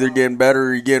same. You're either getting better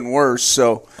or you're getting worse.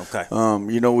 So, okay.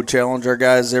 We challenge our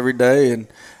guys every day, and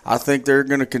I think they're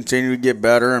going to continue to get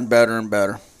better and better and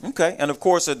better. Okay. And, of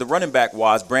course, at the running back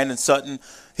wise, Brandon Sutton,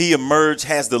 he emerged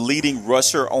as the leading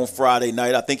rusher on Friday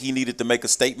night. I think he needed to make a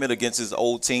statement against his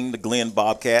old team, the Glenn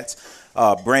Bobcats.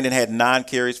 Brandon had 9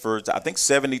 carries for, I think,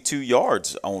 72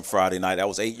 yards on Friday night. That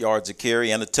was 8 yards a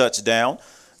carry and a touchdown.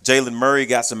 Jalen Murray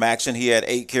got some action. He had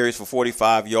 8 carries for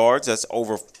 45 yards. That's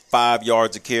over 5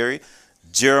 yards a carry.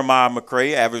 Jeremiah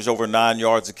McCray averaged over 9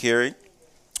 yards a carry.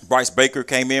 Bryce Baker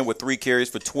came in with 3 carries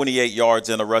for 28 yards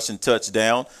and a rushing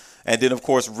touchdown. And then, of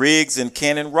course, Riggs and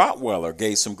Cannon Rottweiler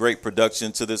gave some great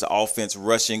production to this offense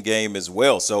rushing game as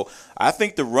well. So I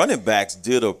think the running backs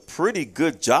did a pretty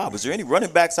good job. Is there any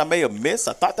running backs I may have missed?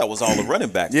 I thought that was all the running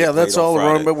backs. Yeah, that's all the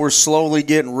running backs. We're slowly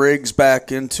getting Riggs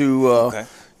back into,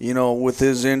 with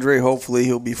his injury. Hopefully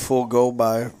he'll be full go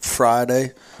by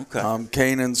Friday. Okay.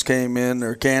 Cannon's come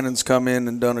in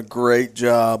and done a great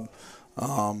job,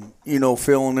 filling in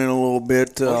a little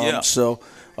bit. So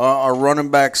our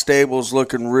running back stable is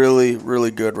looking really,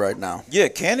 really good right now. Yeah,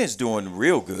 Cannon's doing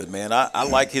real good, man. I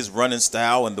like his running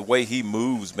style and the way he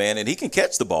moves, man. And he can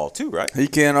catch the ball too, right? He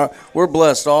can. We're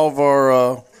blessed. All of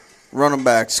our running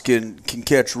backs can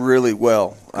catch really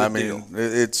well. Deal.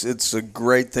 It's a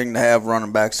great thing to have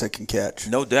running backs that can catch.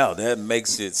 No doubt. That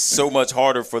makes it so much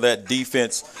harder for that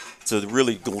defense to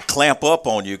really clamp up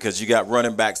on you, because you got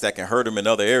running backs that can hurt them in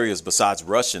other areas besides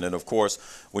rushing. And, of course,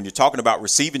 when you're talking about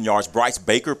receiving yards, Bryce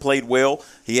Baker played well.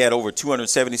 He had over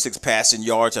 276 passing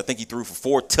yards. I think he threw for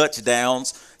 4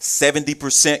 touchdowns,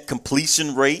 70%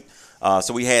 completion rate.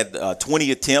 So we had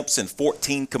 20 attempts and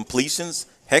 14 completions.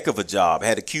 Heck of a job.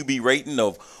 Had a QB rating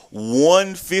of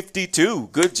 152.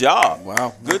 Good job.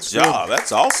 Wow. Good job.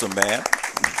 That's awesome, man.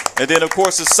 And then, of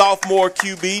course, the sophomore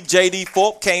QB, J.D.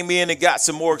 Fulp, came in and got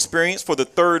some more experience for the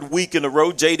third week in a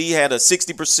row. J.D. had a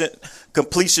 60%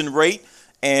 completion rate,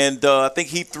 and I think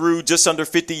he threw just under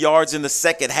 50 yards in the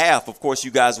second half. Of course,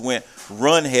 you guys went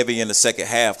run heavy in the second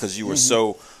half because you were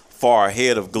so far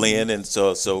ahead of Glenn, and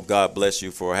so God bless you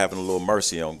for having a little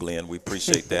mercy on Glenn. We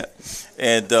appreciate that.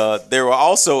 And there were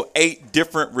also 8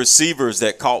 different receivers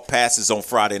that caught passes on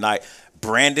Friday night.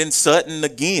 Brandon Sutton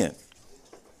again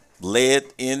led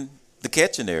in the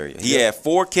catching area. He had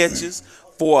 4 catches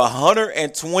for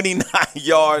 129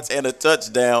 yards and a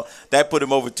touchdown. That put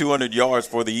him over 200 yards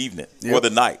for the evening, for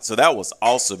the night. So that was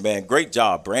awesome, man. Great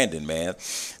job, Brandon, man.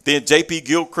 Then J.P.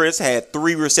 Gilchrist had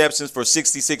 3 receptions for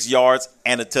 66 yards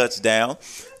and a touchdown.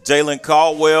 Jalen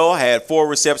Caldwell had 4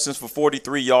 receptions for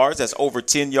 43 yards. That's over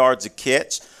 10 yards a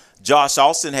catch. Josh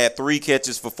Austin had 3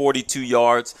 catches for 42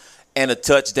 yards and a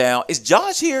touchdown. Is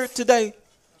Josh here today?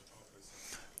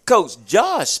 Coach,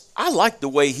 Josh, I like the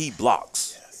way he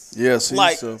blocks. Yes,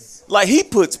 like he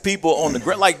puts people on the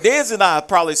ground. Like Dez and I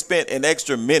probably spent an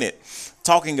extra minute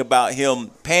talking about him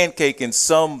pancaking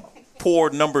some poor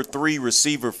number 3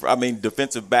 receiver,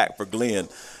 defensive back for Glenn.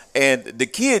 And the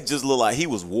kid just looked like he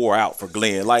was wore out for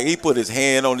Glenn. Like he put his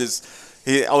hand on his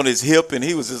hip, and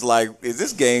he was just like, is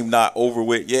this game not over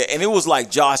with yet? And it was like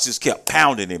Josh just kept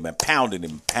pounding him and pounding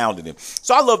him and pounding him.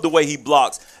 So I love the way he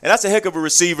blocks. And that's a heck of a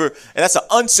receiver, and that's an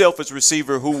unselfish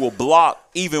receiver who will block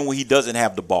even when he doesn't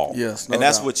have the ball. Yes, and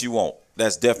that's what you want.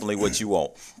 That's definitely what you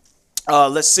want.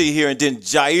 Let's see here. And then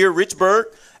Jair Richburg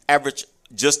averaged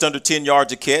just under 10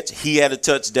 yards a catch. He had a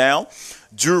touchdown.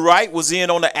 Drew Wright was in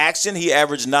on the action. He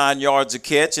averaged 9 yards a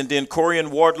catch. And then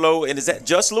Corian Wardlow, and is that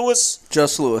Just Lewis?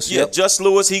 Just Lewis, yeah. Just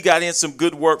Lewis, he got in some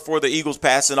good work for the Eagles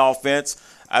passing offense.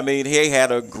 He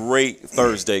had a great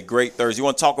Thursday. You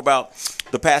want to talk about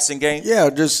the passing game? Yeah,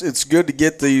 it's good to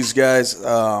get these guys,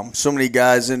 so many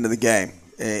guys into the game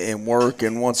and work.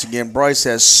 And once again, Bryce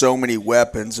has so many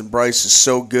weapons, and Bryce is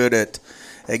so good at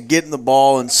getting the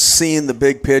ball and seeing the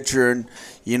big picture. And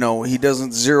he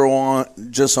doesn't zero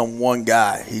on just on one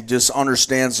guy. He just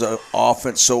understands the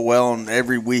offense so well, and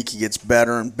every week he gets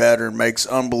better and better and makes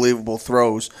unbelievable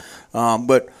throws.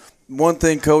 But one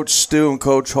thing Coach Stu and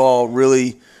Coach Hall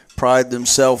really pride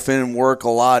themselves in and work a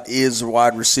lot is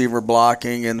wide receiver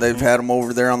blocking, and they've had them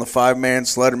over there on the 5-man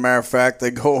sled. As a matter of fact,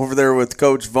 they go over there with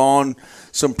Coach Vaughn,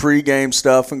 some pregame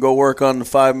stuff, and go work on the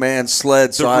 5-man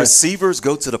sled. The receivers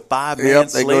go to the 5-man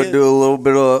sled? Yep, they go do a little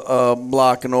bit of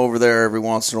blocking over there every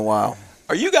once in a while.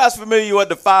 Are you guys familiar with what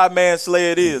the 5-man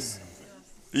sled is?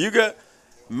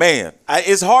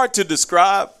 It's hard to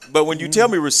describe, but when you tell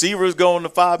me receivers go on the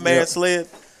 5-man sled,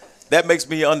 that makes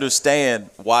me understand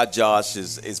why Josh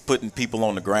is putting people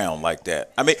on the ground like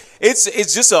that.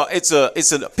 It's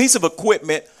a piece of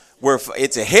equipment where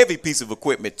it's a heavy piece of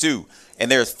equipment too.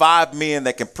 And there's 5 men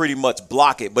that can pretty much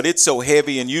block it, but it's so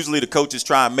heavy, and usually the coaches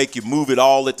try and make you move it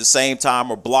all at the same time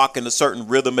or block in a certain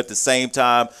rhythm at the same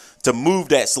time to move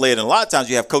that sled. And a lot of times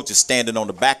you have coaches standing on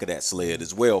the back of that sled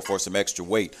as well for some extra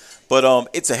weight. But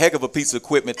it's a heck of a piece of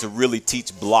equipment to really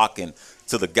teach blocking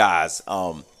to the guys.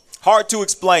 Hard to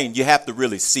explain. You have to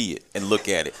really see it and look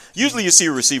at it. Usually you see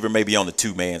a receiver maybe on a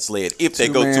 2-man sled if they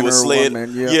go to a sled. Or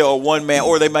 1-man,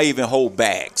 or they may even hold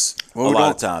bags. A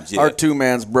lot of times, Our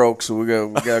 2-man's broke, so we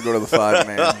got to go to the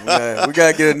 5-man. we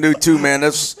got to get a new 2-man. We're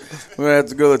going to have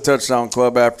to go to the touchdown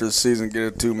club after the season and get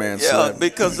a 2-man sled. Yeah,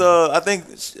 because I think,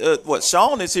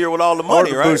 Sean is here with all the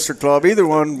money, right? Booster Club, either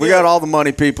one. We got all the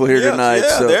money people here tonight.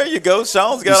 Yeah, so. There you go.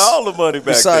 Sean's got all the money back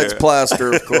besides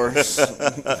Plaster, of course.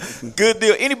 Good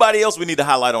deal. Anybody else we need to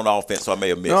highlight on the offense so I may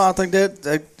have missed? No, I think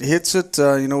that hits it.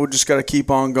 We just got to keep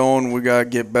on going. We got to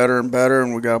get better and better,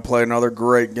 and we got to play another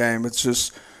great game. It's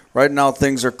just – right now,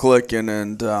 things are clicking,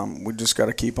 and we just got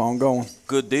to keep on going.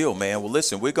 Good deal, man. Well,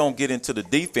 listen, we're going to get into the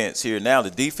defense here now. The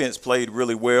defense played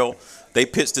really well. They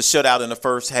pitched a shutout in the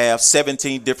first half.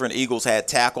 17 different Eagles had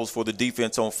tackles for the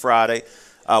defense on Friday.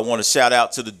 I want to shout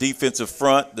out to the defensive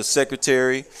front, the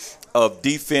Secretary of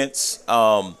Defense,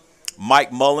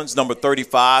 Mike Mullins, number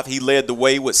 35. He led the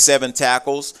way with 7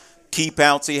 tackles. Key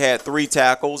Pouncey had 3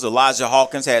 tackles. Elijah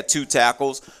Hawkins had 2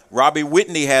 tackles. Robbie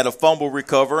Whitney had a fumble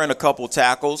recover and a couple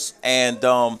tackles. And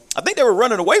I think they were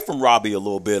running away from Robbie a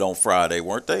little bit on Friday,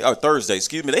 weren't they? Or Thursday,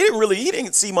 excuse me. He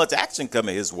didn't see much action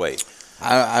coming his way.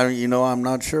 I'm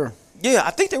not sure. Yeah,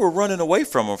 I think they were running away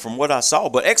from him from what I saw.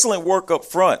 But excellent work up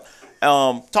front.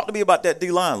 Talk to me about that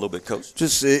D-line a little bit, Coach.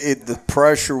 Just the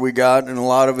pressure we got, and a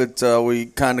lot of it we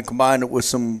kind of combined it with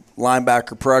some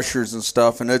linebacker pressures and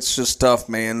stuff, and it's just tough,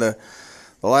 man. The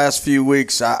last few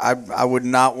weeks, I would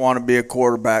not want to be a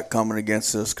quarterback coming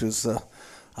against us because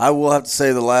I will have to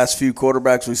say the last few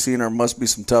quarterbacks we've seen must be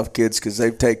some tough kids because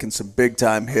they've taken some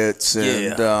big-time hits.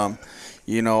 And,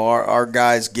 our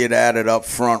guys get at it up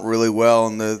front really well,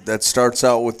 and that starts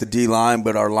out with the D-line,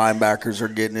 but our linebackers are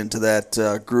getting into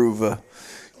that groove.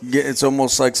 It's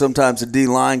almost like sometimes the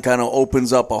D-line kind of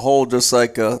opens up a hole just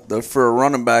like for a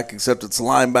running back, except it's a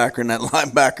linebacker, and that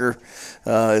linebacker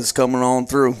is coming on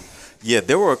through. Yeah,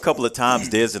 there were a couple of times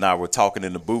Dez and I were talking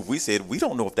in the booth. We said, we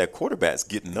don't know if that quarterback's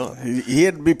getting up. He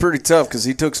had to be pretty tough because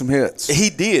he took some hits. He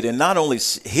did, and not only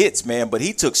hits, man, but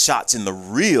he took shots in the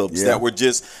ribs that were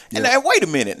just – and wait a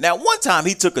minute. Now, one time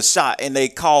he took a shot and they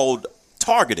called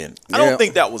targeting. I don't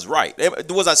think that was right.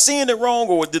 Was I seeing it wrong,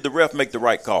 or did the ref make the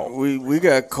right call? We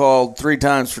got called 3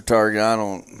 times for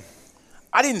targeting.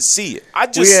 I didn't see it.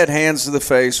 We had hands to the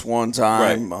face one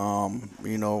time. Right.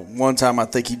 One time I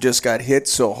think he just got hit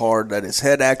so hard that his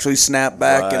head actually snapped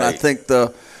back, and I think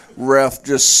the ref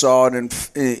just saw it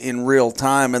in real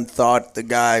time and thought the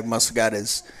guy must have got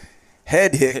his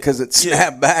head hit because it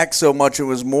snapped back so much. It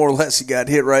was more or less he got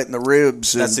hit right in the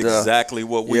ribs. That's exactly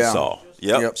what we saw.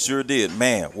 Yep, sure did.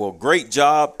 Man, well, great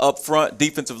job up front.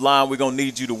 Defensive line, we're going to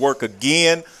need you to work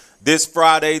again this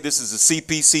Friday. This is a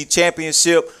CPC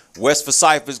championship. West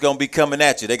Forsyth is going to be coming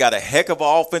at you. They got a heck of an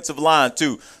offensive line,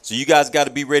 too. So you guys got to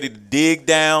be ready to dig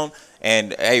down.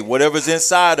 And, hey, whatever's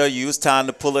inside of you, it's time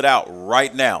to pull it out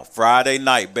right now. Friday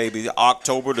night, baby,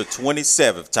 October the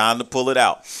 27th. Time to pull it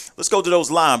out. Let's go to those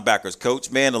linebackers,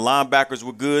 Coach. Man, the linebackers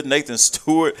were good. Nathan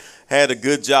Stewart had a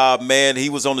good job, man. He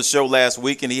was on the show last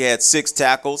week, and he had 6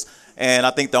 tackles. And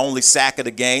I think the only sack of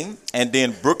the game. And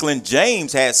then Brooklyn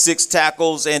James had 6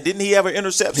 tackles, and didn't he have an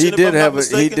interception? He did have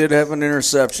an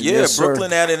interception. Yeah, yes,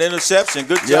 Brooklyn had an interception.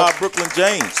 Good job, Brooklyn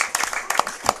James.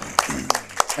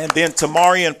 And then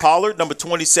Tamarian Pollard, number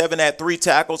 27, had 3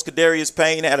 tackles. Kadarius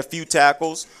Payne had a few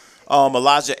tackles.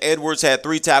 Elijah Edwards had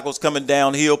 3 tackles coming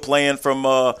downhill, playing from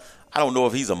I don't know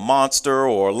if he's a monster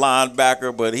or a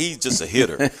linebacker, but he's just a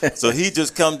hitter. So he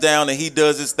just comes down and he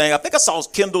does his thing. I think I saw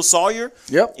Kendall Sawyer.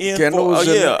 Yep. Kendall was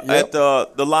at the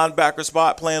linebacker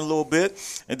spot playing a little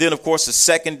bit. And then, of course, the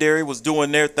secondary was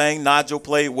doing their thing. Nigel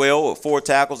played well with 4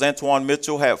 tackles. Antoine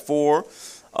Mitchell had 4.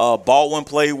 Baldwin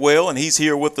played well, and he's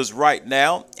here with us right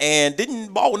now. And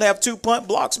didn't Baldwin have 2 punt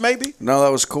blocks, maybe? No, that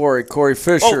was Corey. Corey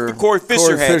Fisher. Oh, Corey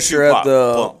Fisher had 2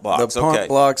 punt blocks. The punt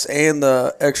blocks and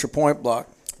the extra point block.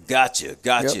 Gotcha.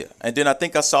 Yep. And then I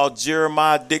think I saw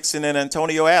Jeremiah Dixon and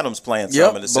Antonio Adams playing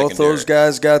some in the secondary. Both those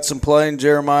guys got some playing.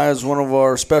 Jeremiah is one of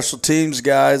our special teams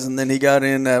guys, and then he got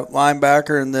in at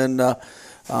linebacker, and then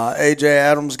A.J.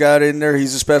 Adams got in there.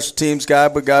 He's a special teams guy,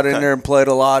 but got in there and played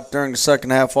a lot during the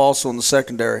second half also in the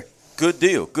secondary. Good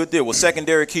deal. Well,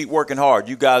 secondary, keep working hard.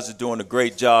 You guys are doing a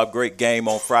great job. Great game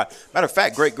on Friday. Matter of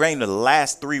fact, great game the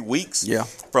last 3 weeks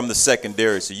from the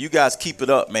secondary. So you guys keep it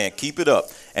up, man. Keep it up.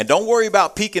 And don't worry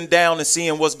about peeking down and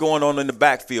seeing what's going on in the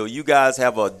backfield. You guys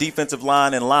have a defensive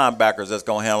line and linebackers that's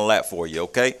going to handle that for you,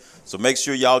 okay? So make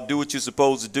sure y'all do what you're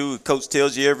supposed to do. Coach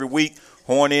tells you every week,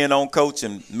 horn in on Coach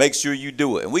and make sure you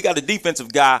do it. And we got a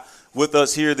defensive guy with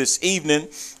us here this evening,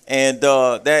 and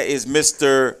that is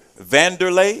Mr.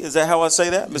 Vanderlei, is that how I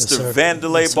say that? Yes, Mr.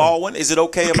 Vanderlei Baldwin. Is it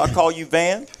okay if I call you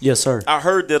Van? Yes, sir. I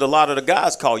heard that a lot of the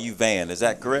guys call you Van. Is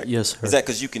that correct? Yes, sir. Is that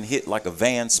because you can hit like a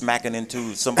van smacking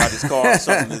into somebody's car or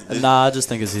something? Nah, I just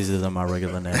think it's easier than my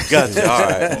regular name. Gotcha. All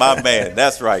right. My man.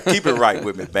 That's right. Keep it right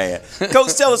with me, Van.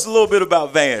 Coach, tell us a little bit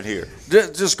about Van here.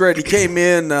 Just great. He came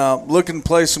in looking to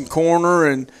play some corner,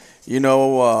 and he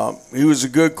was a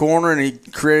good corner, and he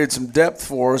created some depth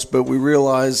for us, but we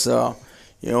realized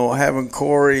having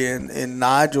Corey and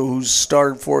Nigel, who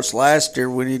started for us last year,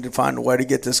 we need to find a way to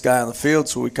get this guy on the field.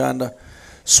 So we kind of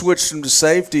switched him to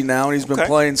safety now, and he's been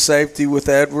playing safety with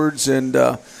Edwards. And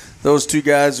those 2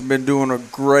 guys have been doing a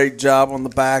great job on the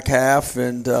back half.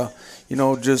 And,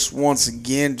 just once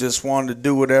again, just wanted to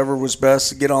do whatever was best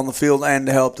to get on the field and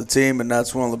to help the team. And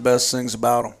that's one of the best things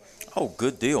about him. Oh,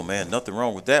 good deal, man. Nothing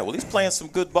wrong with that. Well, he's playing some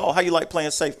good ball. How you like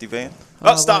playing safety, Van?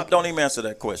 Stop. Don't even answer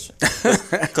that question.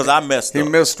 Because I messed up. He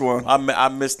missed one. I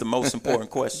missed the most important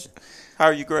question. How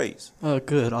are your grades?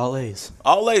 Good. All A's.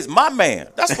 All A's. My man.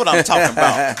 That's what I'm talking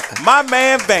about. My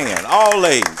man, Van. All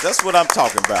A's. That's what I'm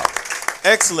talking about.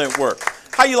 Excellent work.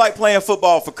 How you like playing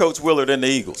football for Coach Willert and the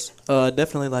Eagles?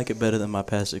 Definitely like it better than my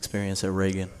past experience at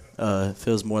Reagan. It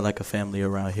feels more like a family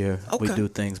around here. Okay. We do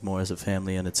things more as a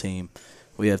family and a team.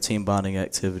 We have team bonding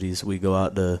activities. We go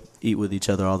out to eat with each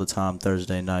other all the time,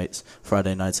 Thursday nights,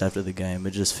 Friday nights after the game.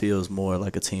 It just feels more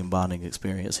like a team bonding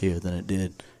experience here than it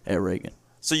did at Reagan.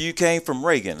 So you came from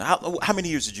Reagan. How many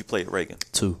years did you play at Reagan?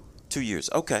 2. 2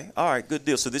 years. Okay. All right. Good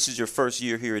deal. So this is your first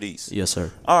year here at East? Yes,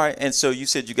 sir. All right. And so you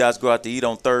said you guys go out to eat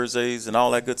on Thursdays and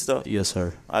all that good stuff? Yes,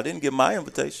 sir. I didn't get my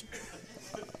invitation.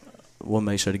 We'll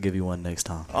make sure to give you one next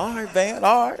time. All right, Van.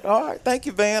 All right. Thank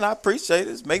you, Van. I appreciate it.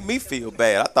 It's make me feel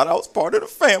bad. I thought I was part of the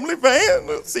family, Van.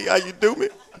 Let's see how you do me.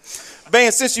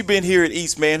 Van, since you've been here at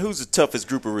East, man, who's the toughest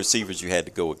group of receivers you had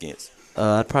to go against?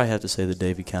 I'd probably have to say the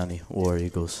Davie County War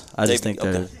Eagles. I just think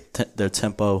their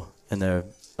tempo and their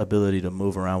ability to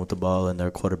move around with the ball and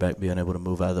their quarterback being able to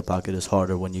move out of the pocket is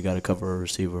harder when you got to cover a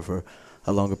receiver for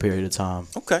a longer period of time.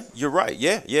 Okay, you're right.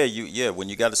 Yeah. When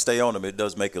you got to stay on them, it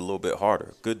does make it a little bit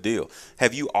harder. Good deal.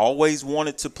 Have you always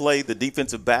wanted to play the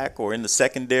defensive back or in the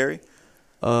secondary?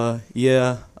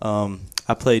 Yeah.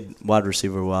 I played wide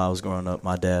receiver while I was growing up.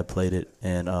 My dad played it,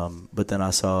 and but then I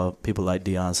saw people like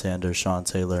Deion Sanders, Sean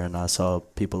Taylor, and I saw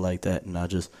people like that, and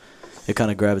it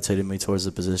kind of gravitated me towards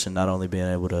the position, not only being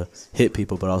able to hit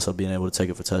people, but also being able to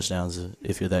take it for touchdowns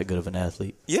if you're that good of an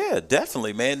athlete. Yeah,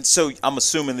 definitely, man. So I'm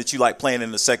assuming that you like playing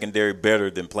in the secondary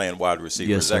better than playing wide receiver.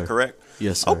 Yes, Is that correct?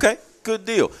 Yes, sir. Okay, good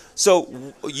deal.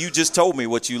 So you just told me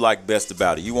what you like best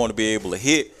about it. You want to be able to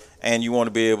hit, and you want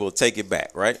to be able to take it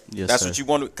back, right? Yes, That's sir. what you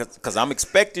want to, because I'm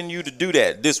expecting you to do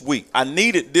that this week. I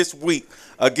need it this week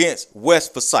against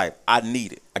West Forsyth. I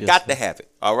need it. I got to have it,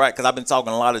 all right? Because I've been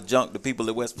talking a lot of junk to people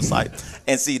at West Forsyth.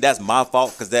 And see, that's my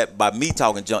fault, because that by me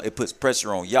talking junk, it puts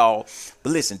pressure on y'all.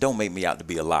 But listen, don't make me out to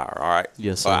be a liar, all right?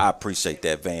 Yes, sir. I appreciate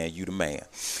that, Van. You the man.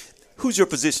 Who's your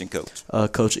position coach?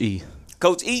 Coach E.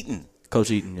 Coach Eaton. Coach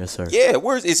Eaton, yes, sir. Yeah,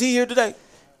 is he here today?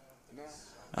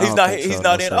 He's not here. He's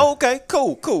not in. Oh, okay,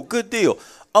 cool, good deal.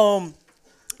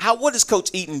 What does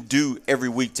Coach Eaton do every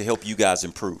week to help you guys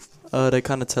improve? They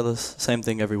kind of tell us same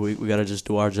thing every week. We got to just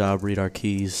do our job, read our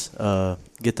keys,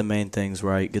 get the main things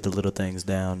right, get the little things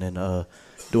down, and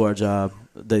do our job.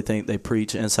 They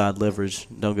preach inside leverage.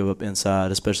 Don't give up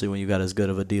inside, especially when you got as good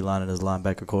of a D-line and as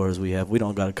linebacker core as we have. We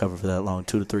don't got to cover for that long,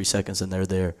 2 to 3 seconds, and they're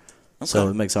there. Okay. So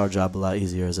it makes our job a lot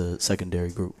easier as a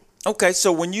secondary group. Okay,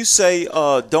 so when you say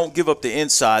don't give up the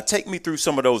inside, take me through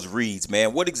some of those reads,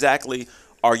 man. What exactly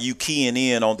are you keying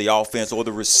in on the offense or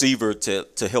the receiver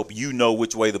to help you know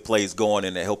which way the play is going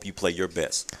and to help you play your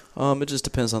best? It just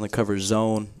depends on the coverage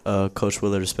zone. Coach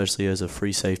Willert, especially as a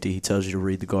free safety, he tells you to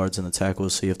read the guards and the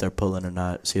tackles, see if they're pulling or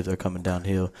not, see if they're coming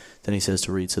downhill. Then he says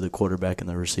to read to the quarterback and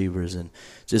the receivers. And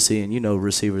just seeing,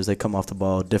 receivers, they come off the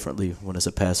ball differently when it's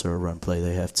a pass or a run play.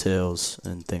 They have tails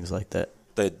and things like that.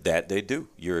 That they do.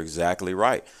 You're exactly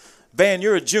right. Van,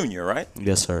 you're a junior, right?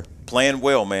 Yes, sir. Playing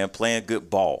well, man, playing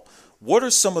good ball. What are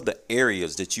some of the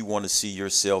areas that you want to see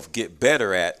yourself get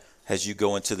better at as you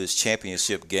go into this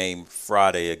championship game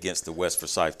Friday against the West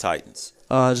Forsyth Titans?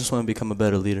 I just want to become a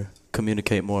better leader,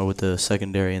 communicate more with the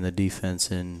secondary and the defense,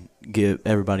 and get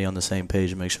everybody on the same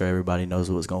page and make sure everybody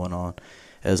knows what's going on.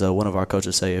 As one of our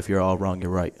coaches say, if you're all wrong, you're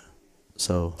right.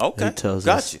 So he tells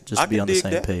us just be on the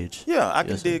same page. Yeah, I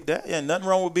can dig that. Yeah, nothing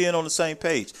wrong with being on the same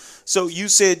page. So you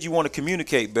said you want to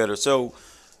communicate better. So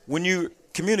when you're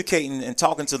communicating and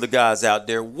talking to the guys out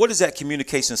there, what does that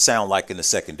communication sound like in the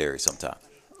secondary sometimes?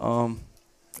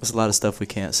 There's a lot of stuff we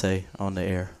can't say on the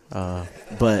air,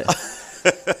 but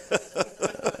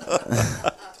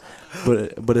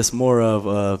but it's more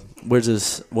of we're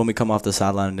just, when we come off the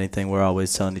sideline and anything, we're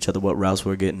always telling each other what routes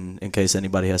we're getting in case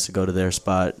anybody has to go to their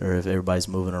spot or if everybody's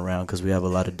moving around, because we have a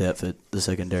lot of depth at the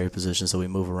secondary position, so we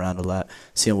move around a lot,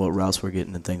 seeing what routes we're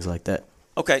getting and things like that.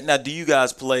 Okay, now do you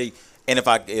guys play? And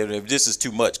if this is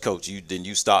too much, Coach, then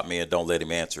you stop me and don't let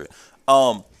him answer it.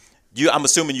 I'm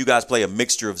assuming you guys play a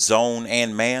mixture of zone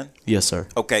and man? Yes, sir.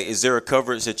 Okay, is there a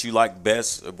coverage that you like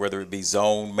best, whether it be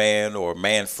zone, man, or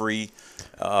man-free,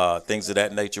 things of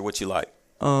that nature? What you like?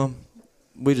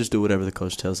 We just do whatever the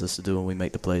coach tells us to do, and we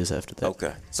make the plays after that.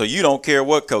 Okay, so you don't care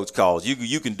what coach calls.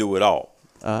 You can do it all.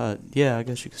 Yeah, I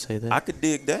guess you could say that. I could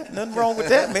dig that. Nothing wrong with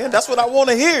that, man. That's what I want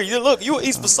to hear. You're an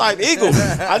East Forsyth Eagle.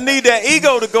 I need that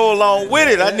ego to go along with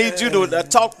it. I need you to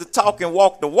talk the talk and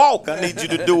walk the walk. I need you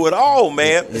to do it all,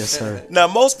 man. Yes, sir. Now,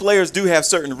 most players do have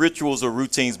certain rituals or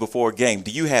routines before a game.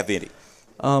 Do you have any?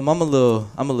 I'm a little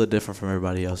different from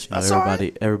everybody else. That's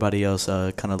everybody else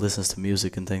kind of listens to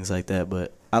music and things like that,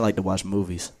 but I like to watch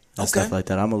movies and stuff like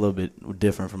that. I'm a little bit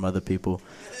different from other people.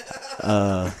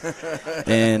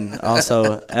 And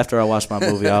also, after I watch my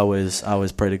movie, I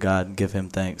always pray to God and give him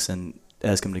thanks and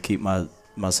ask him to keep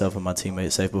myself and my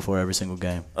teammates safe before every single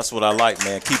game. That's what I like,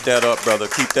 man. Keep that up, brother.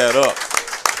 Keep that up.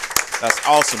 That's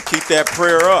awesome. Keep that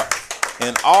prayer up.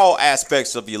 In all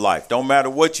aspects of your life, don't matter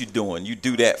what you're doing, you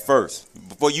do that first.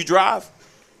 Before you drive?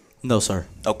 No, sir.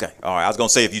 Okay. All right. I was going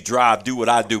to say, if you drive, do what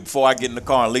I do. Before I get in the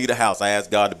car and leave the house, I ask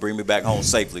God to bring me back home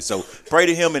safely. So pray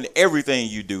to him in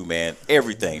everything you do, man.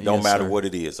 Everything. Don't matter what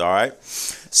it is. All right.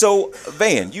 So,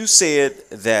 Van, you said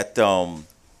that, well,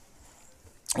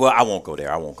 I won't go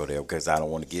there. I won't go there because I don't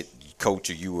want to get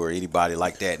coach or you or anybody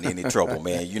like that in any trouble,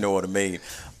 man. You know what I mean?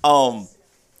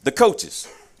 The coaches,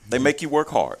 they make you work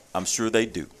hard. I'm sure they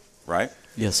do, right?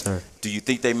 Yes, sir. Do you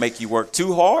think they make you work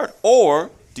too hard, or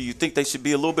do you think they should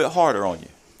be a little bit harder on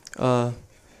you?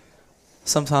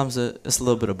 Sometimes it's a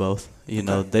little bit of both. You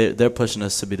know, they're pushing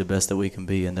us to be the best that we can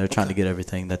be, and they're trying to get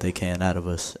everything that they can out of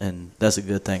us, and that's a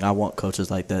good thing. I want coaches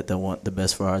like that want the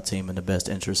best for our team and the best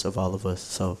interests of all of us.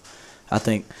 So I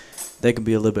think they can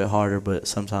be a little bit harder, but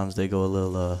sometimes they go a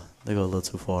little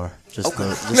too far. Just a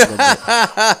little bit.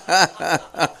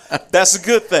 That's a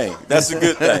good thing. That's a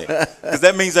good thing. Because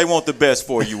that means they want the best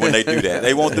for you when they do that.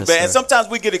 They want the best. And sometimes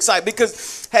we get excited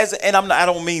because I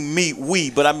don't mean we,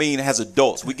 but I mean as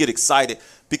adults, we get excited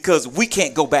because we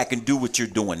can't go back and do what you're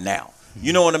doing now.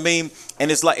 You know what I mean? And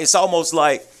it's almost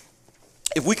like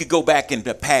if we could go back in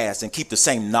the past and keep the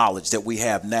same knowledge that we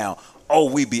have now, oh,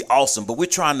 we'd be awesome. But we're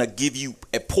trying to give you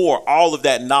and pour all of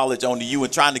that knowledge onto you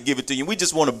and trying to give it to you. We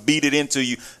just want to beat it into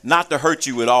you, not to hurt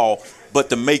you at all, but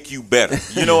to make you better.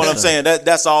 You know what I'm saying?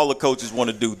 That's all the coaches want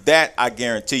to do. That I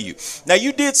guarantee you. Now,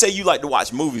 you did say you like to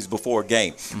watch movies before a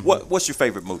game. Mm-hmm. What's your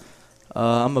favorite movie?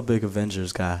 I'm a big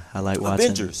Avengers guy. I like watching.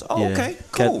 Avengers. Oh, yeah. Okay,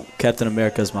 cool. Captain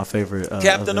America is my favorite.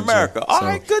 Captain America. All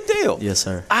right, good deal. Yes,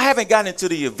 sir. I haven't gotten into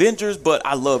the Avengers, but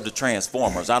I love the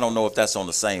Transformers. I don't know if that's on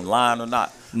the same line or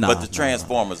not. But the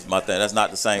Transformers is my thing. That's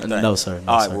not the same thing. No, sir.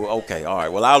 All right. Well, okay. All right.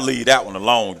 Well, I'll leave that one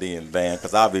alone then, Van,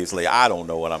 because obviously I don't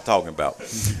know what I'm talking about.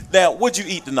 Now, what'd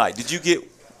you eat tonight? Did you get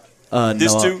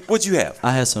this too? What'd you have?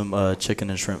 I had some chicken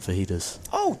and shrimp fajitas.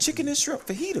 Oh, chicken and shrimp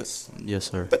fajitas. Yes,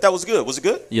 sir. But that was good. Was it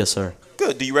good? Yes, sir.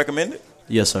 Good. Do you recommend it?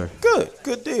 Yes, sir. Good.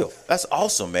 Good deal. That's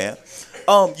awesome, man.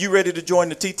 You ready to join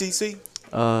the TTC?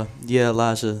 Yeah,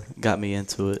 Elijah got me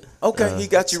into it. Okay, he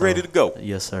got you ready to go.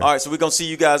 Yes, sir. All right, so we're going to see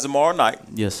you guys tomorrow night.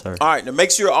 Yes, sir. All right, now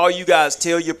make sure all you guys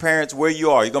tell your parents where you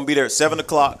are. You're going to be there at 7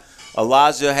 o'clock.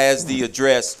 Elijah has the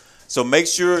address. So make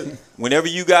sure whenever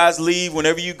you guys leave,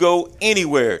 whenever you go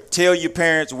anywhere, tell your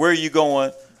parents where you're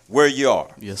going, where you are.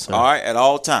 Yes, sir. All right, at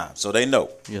all times, so they know.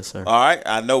 Yes, sir. All right,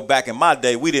 I know back in my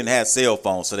day, we didn't have cell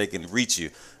phones so they can reach you.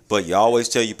 But you always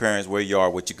tell your parents where you are,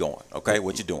 what you're going, okay,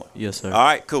 what you're doing. Yes, sir. All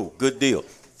right, cool, good deal.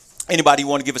 Anybody you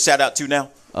want to give a shout out to now?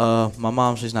 My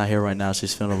mom, she's not here right now.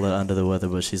 She's feeling a little under the weather,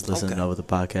 but she's listening over the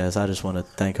podcast. I just want to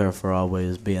thank her for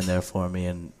always being there for me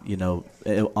and, you know,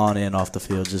 on and off the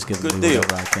field, just giving me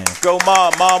whatever I can. Go,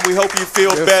 Mom. Mom, we hope you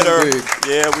feel better. Indeed.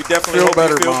 Yeah, we definitely hope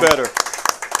you feel better.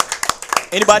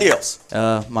 Anybody else?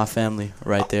 My family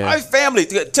right there. My family.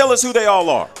 Tell us who they all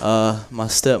are. My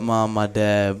stepmom, my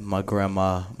dad, my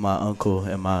grandma, my uncle,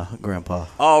 and my grandpa.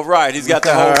 All right. He's got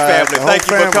the whole family. Thank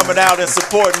you for coming out and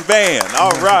supporting Van.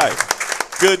 All right.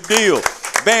 Good deal.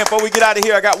 Van, before we get out of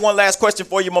here, I got one last question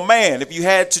for you, my man. If you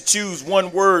had to choose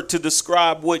one word to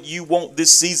describe what you want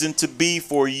this season to be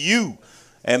for you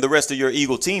and the rest of your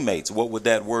Eagle teammates, what would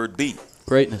that word be?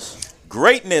 Greatness.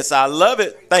 Greatness. I love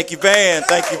it. Thank you, Van.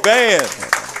 Thank you, Van.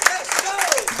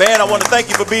 Van, I want to thank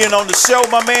you for being on the show,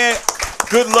 my man.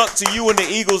 Good luck to you and the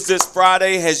Eagles this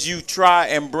Friday as you try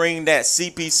and bring that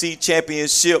CPC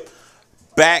championship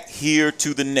back here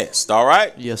to the nest. All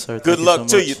right? Yes, sir. Good luck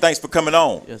to you. Thanks for coming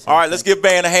on. Yes, sir. All right, let's give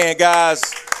Van a hand, guys.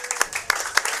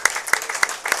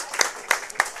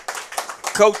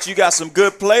 Coach, you got some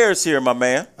good players here, my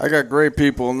man. I got great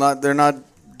people. They're not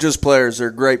just players,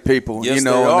 they're great people. Yes, you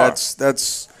know, they are.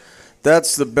 And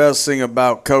that's the best thing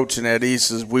about coaching at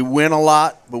East is we win a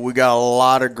lot, but we got a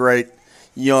lot of great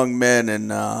young men,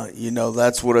 and you know,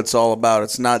 that's what it's all about.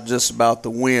 It's not just about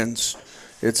the wins.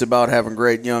 It's about having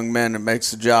great young men. It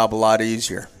makes the job a lot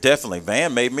easier. Definitely.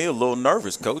 Van made me a little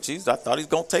nervous, Coach. I thought he's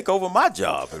going to take over my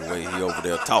job the way he over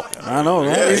there talking. I know,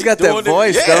 man. Yeah, he's got that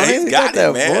voice, don't he? He's got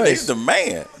that man. Voice. He's the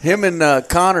man. Him and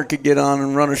Connor could get on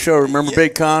and run a show. Remember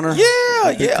Big Connor?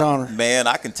 Yeah, Big Connor. Man,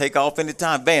 I can take off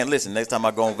anytime. Van, listen, next time I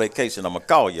go on vacation, I'm going to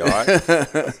call you, all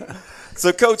right?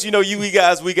 So, Coach, you know, we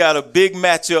got a big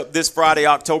matchup this Friday,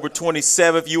 October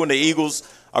 27th. You and the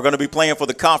Eagles are going to be playing for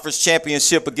the conference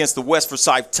championship against the West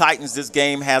Forsyth Titans. This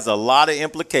game has a lot of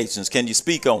implications. Can you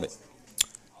speak on it?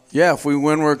 Yeah, if we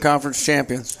win, we're conference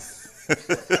champions.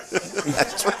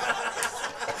 That's true.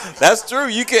 That's true.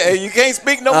 You can't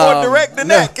speak no more direct than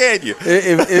that, can you?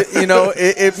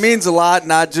 It means a lot,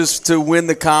 not just to win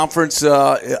the conference.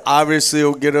 Obviously,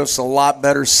 it'll get us a lot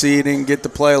better seeding, get to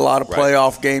play a lot of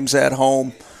playoff games at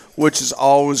home, which is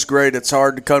always great. It's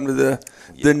hard to come to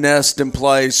the nest and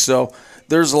play. So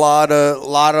there's a lot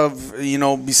of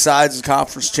besides the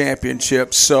conference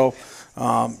championships. So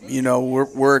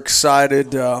we're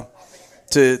excited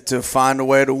to find a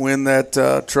way to win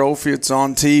that trophy. It's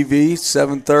on TV,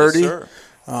 7:30. Yes, sir.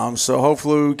 So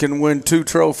hopefully we can win 2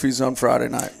 trophies on Friday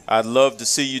night. I'd love to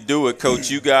see you do it, Coach.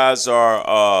 You guys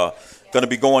are going to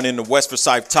be going in the West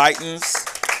Forsyth Titans.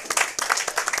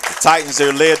 The Titans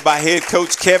are led by head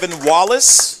coach Kevin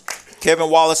Wallace. Kevin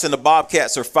Wallace and the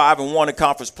Bobcats are 5-1 in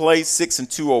conference play,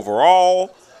 6-2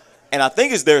 overall. And I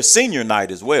think it's their senior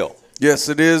night as well. Yes,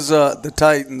 it is the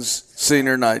Titans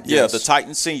senior night. Yes. Yeah, the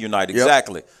Titans senior night,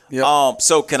 exactly. Yep.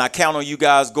 So can I count on you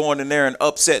guys going in there and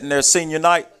upsetting their senior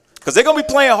night? Because they're going to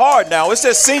be playing hard now. It's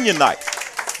their senior night.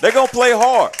 They're going to play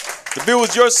hard. If it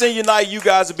was your senior night, you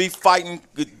guys would be fighting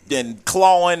and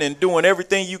clawing and doing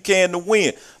everything you can to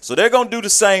win. So they're going to do the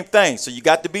same thing. So you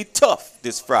got to be tough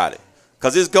this Friday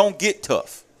because it's going to get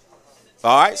tough.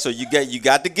 All right? So you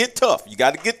got to get tough. You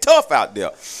got to get tough out there.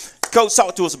 Coach,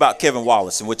 talk to us about Kevin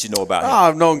Wallace and what you know about him.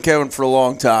 I've known Kevin for a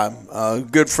long time. A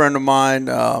good friend of mine.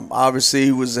 Obviously,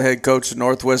 he was the head coach at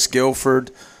Northwest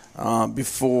Guilford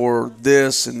before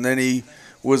this, and then he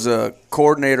was a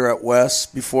coordinator at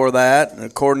West before that, and a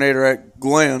coordinator at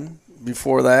Glenn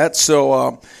before that.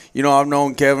 So, I've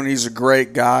known Kevin. He's a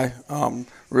great guy,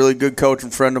 really good coach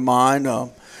and friend of mine.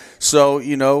 So,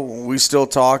 we still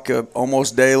talk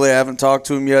almost daily. I haven't talked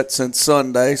to him yet since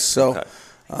Sunday, so okay.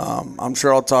 I'm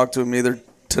sure I'll talk to him either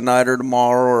tonight or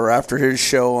tomorrow or after his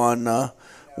show on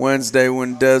Wednesday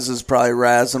when Dez is probably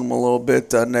razzing him a little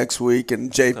bit next week,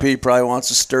 and JP probably wants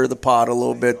to stir the pot a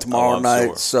little bit tomorrow night.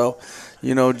 Sure. So,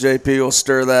 JP will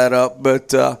stir that up. But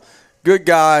good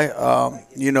guy,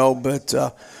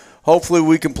 but hopefully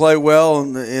we can play well,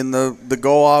 and the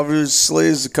goal obviously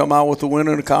is to come out with a win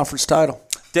and a conference title.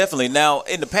 Definitely. Now,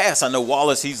 in the past, I know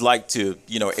Wallace, he's like to,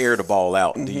 air the ball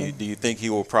out. Mm-hmm. Do you think he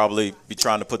will probably be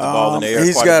trying to put the ball in the air?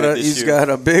 He's got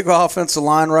a big offensive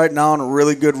line right now and a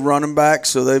really good running back.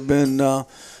 So they've been a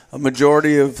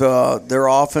majority of their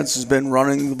offense has been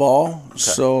running the ball. Okay.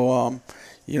 So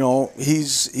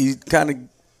he kind of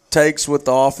takes what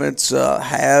the offense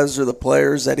has or the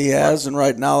players that he has, and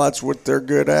right now that's what they're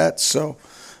good at. So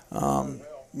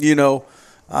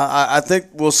I think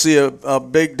we'll see a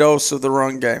big dose of the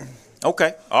run game.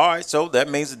 Okay. All right. So that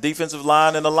means the defensive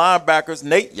line and the linebackers.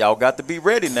 Nate, y'all got to be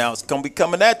ready now. It's going to be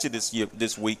coming at you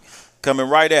this week, coming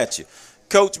right at you.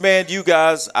 Coach, man, you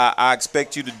guys, I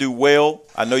expect you to do well.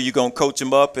 I know you're going to coach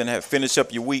them up and finish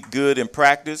up your week good in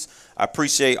practice. I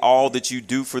appreciate all that you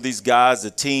do for these guys,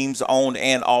 the teams on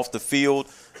and off the field.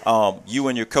 You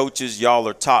and your coaches, y'all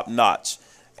are top-notch.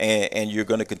 And you're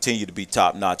going to continue to be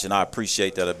top-notch, and I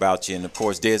appreciate that about you. And, of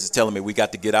course, Dez is telling me we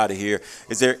got to get out of here.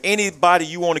 Is there anybody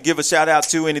you want to give a shout-out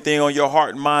to, anything on your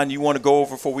heart and mind you want to go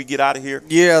over before we get out of here?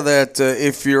 Yeah, that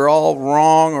if you're all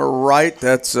wrong or right,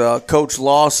 that's Coach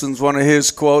Lawson's one of his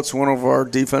quotes, one of our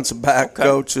defensive back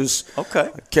coaches.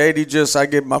 Okay. Katie I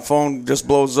get my phone just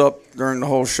blows up during the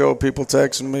whole show, people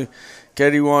texting me.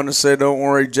 Katie wanted to say, don't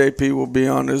worry, JP will be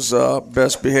on his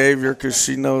best behavior because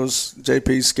she knows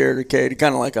JP's scared of Katie,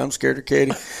 kind of like I'm scared of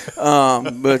Katie.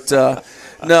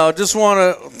 No, just want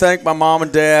to thank my mom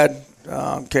and dad,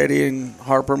 Katie and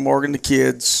Harper and Morgan, the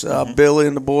kids, Billy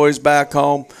and the boys back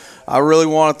home. I really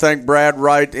want to thank Brad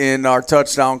Wright and our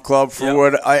Touchdown Club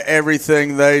for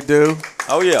everything they do.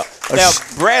 Oh, yeah. Now,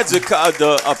 Brad's the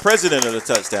president of the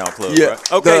Touchdown Club, yeah,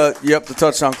 right? Okay. The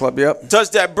Touchdown Club, yep.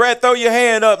 Touchdown. Brad, throw your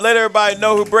hand up. Let everybody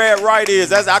know who Brad Wright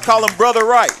is. I call him Brother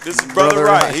Wright. This is Brother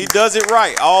Wright. He does it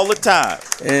right all the time.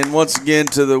 And once again,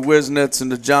 to the Wisnets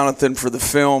and to Jonathan for the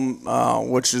film,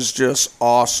 which is just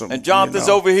awesome. And Jonathan's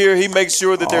over here. He makes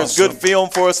sure that there's good film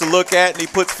for us to look at, and he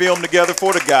puts film together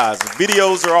for the guys. The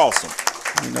videos are awesome.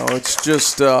 It's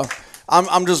just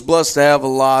I'm just blessed to have a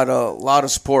lot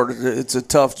of support. It's a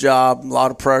tough job, a lot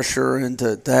of pressure, and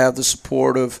to have the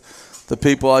support of the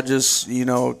people I just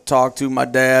talked to, my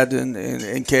dad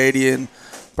and Katie, and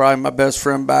probably my best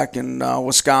friend back in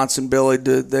Wisconsin, Billy.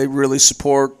 They really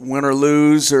support win or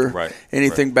lose or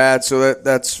anything bad. So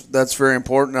that's very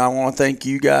important. I want to thank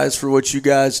you guys for what you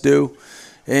guys do.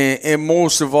 And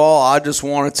most of all, I just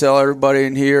want to tell everybody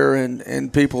in here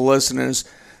and people listening is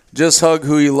just hug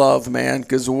who you love, man,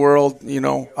 because the world,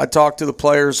 I talk to the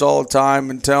players all the time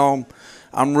and tell them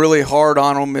I'm really hard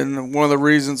on them, and one of the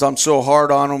reasons I'm so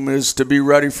hard on them is to be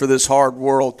ready for this hard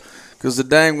world because the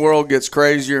dang world gets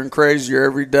crazier and crazier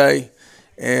every day,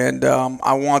 and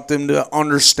I want them to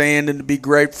understand and to be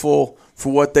grateful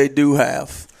for what they do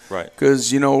have. Right.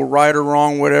 Because, right or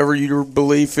wrong, whatever your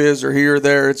belief is or here or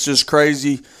there, it's just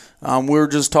crazy. We were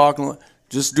just talking,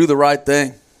 just do the right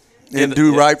thing. and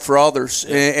do right for others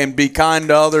and be kind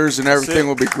to others, and everything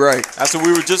will be great. That's what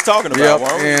we were just talking about.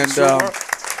 Yep. And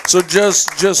so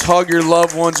just hug your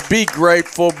loved ones. Be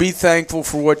grateful. Be thankful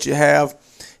for what you have.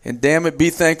 And damn it, be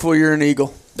thankful you're an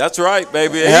Eagle. That's right,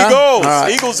 baby. Yeah? Eagles.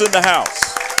 Right. Eagles in the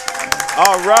house.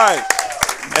 All right.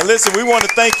 And listen, we want to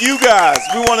thank you guys.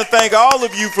 We want to thank all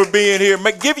of you for being here.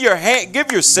 Give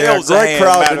yourselves a hand. Great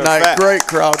crowd tonight. Great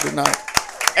crowd tonight.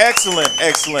 Excellent,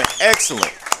 excellent,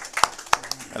 excellent.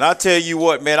 And I tell you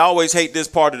what, man, I always hate this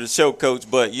part of the show, Coach,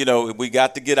 but, you know, we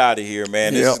got to get out of here,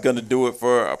 man. This is going to do it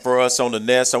for us on the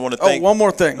Nest. I want to thank – one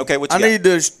more thing. Okay, what you got? I need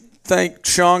to thank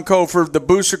Sean Cofer. The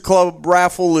Booster Club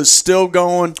raffle is still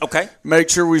going. Okay. Make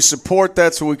sure we support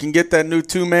that so we can get that new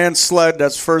 2-man sled.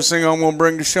 That's the first thing I'm going to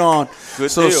bring to Sean.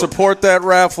 Good so deal. support that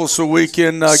raffle so we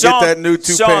can get that new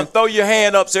 2-man. Sean, throw your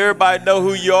hand up so everybody know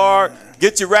who you are.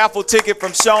 Get your raffle ticket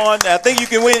from Sean. I think you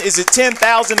can win. Is it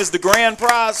 $10,000 is the grand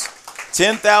prize?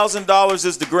 $10,000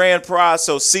 is the grand prize.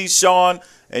 So see Sean,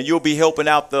 and you'll be helping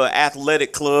out the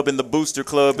athletic club and the Booster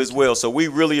Club as well. So we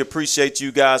really appreciate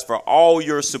you guys for all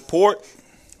your support.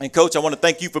 And, Coach, I want to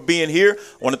thank you for being here.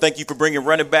 I want to thank you for bringing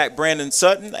running back Brandon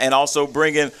Sutton and also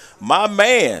bringing my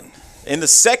man in the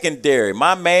secondary,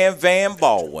 my man Van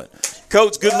Baldwin.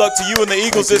 Coach, good luck to you and the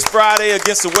Eagles this Friday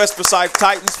against the West Forsyth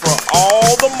Titans for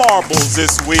all the marbles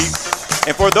this week.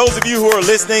 And for those of you who are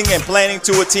listening and planning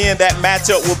to attend, that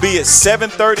matchup will be at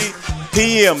 7:30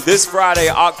 p.m. this Friday,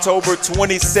 October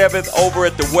 27th, over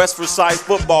at the West Forsyth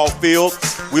football field.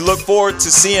 We look forward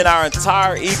to seeing our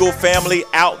entire Eagle family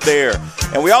out there.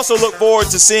 And we also look forward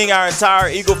to seeing our entire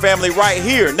Eagle family right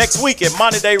here next week at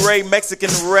Monte de Rey Mexican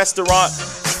Restaurant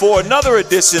for another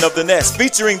edition of The Nest,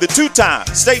 featuring the 2-time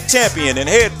state champion and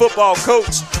head football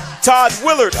coach, Todd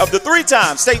Willert, of the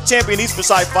 3-time state champion East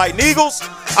Forsyth Fighting Eagles.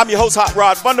 I'm your host, Hot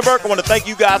Rod Funderburk. I want to thank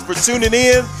you guys for tuning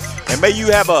in, and may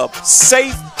you have a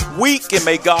safe week, and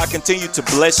may God continue to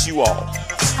bless you all.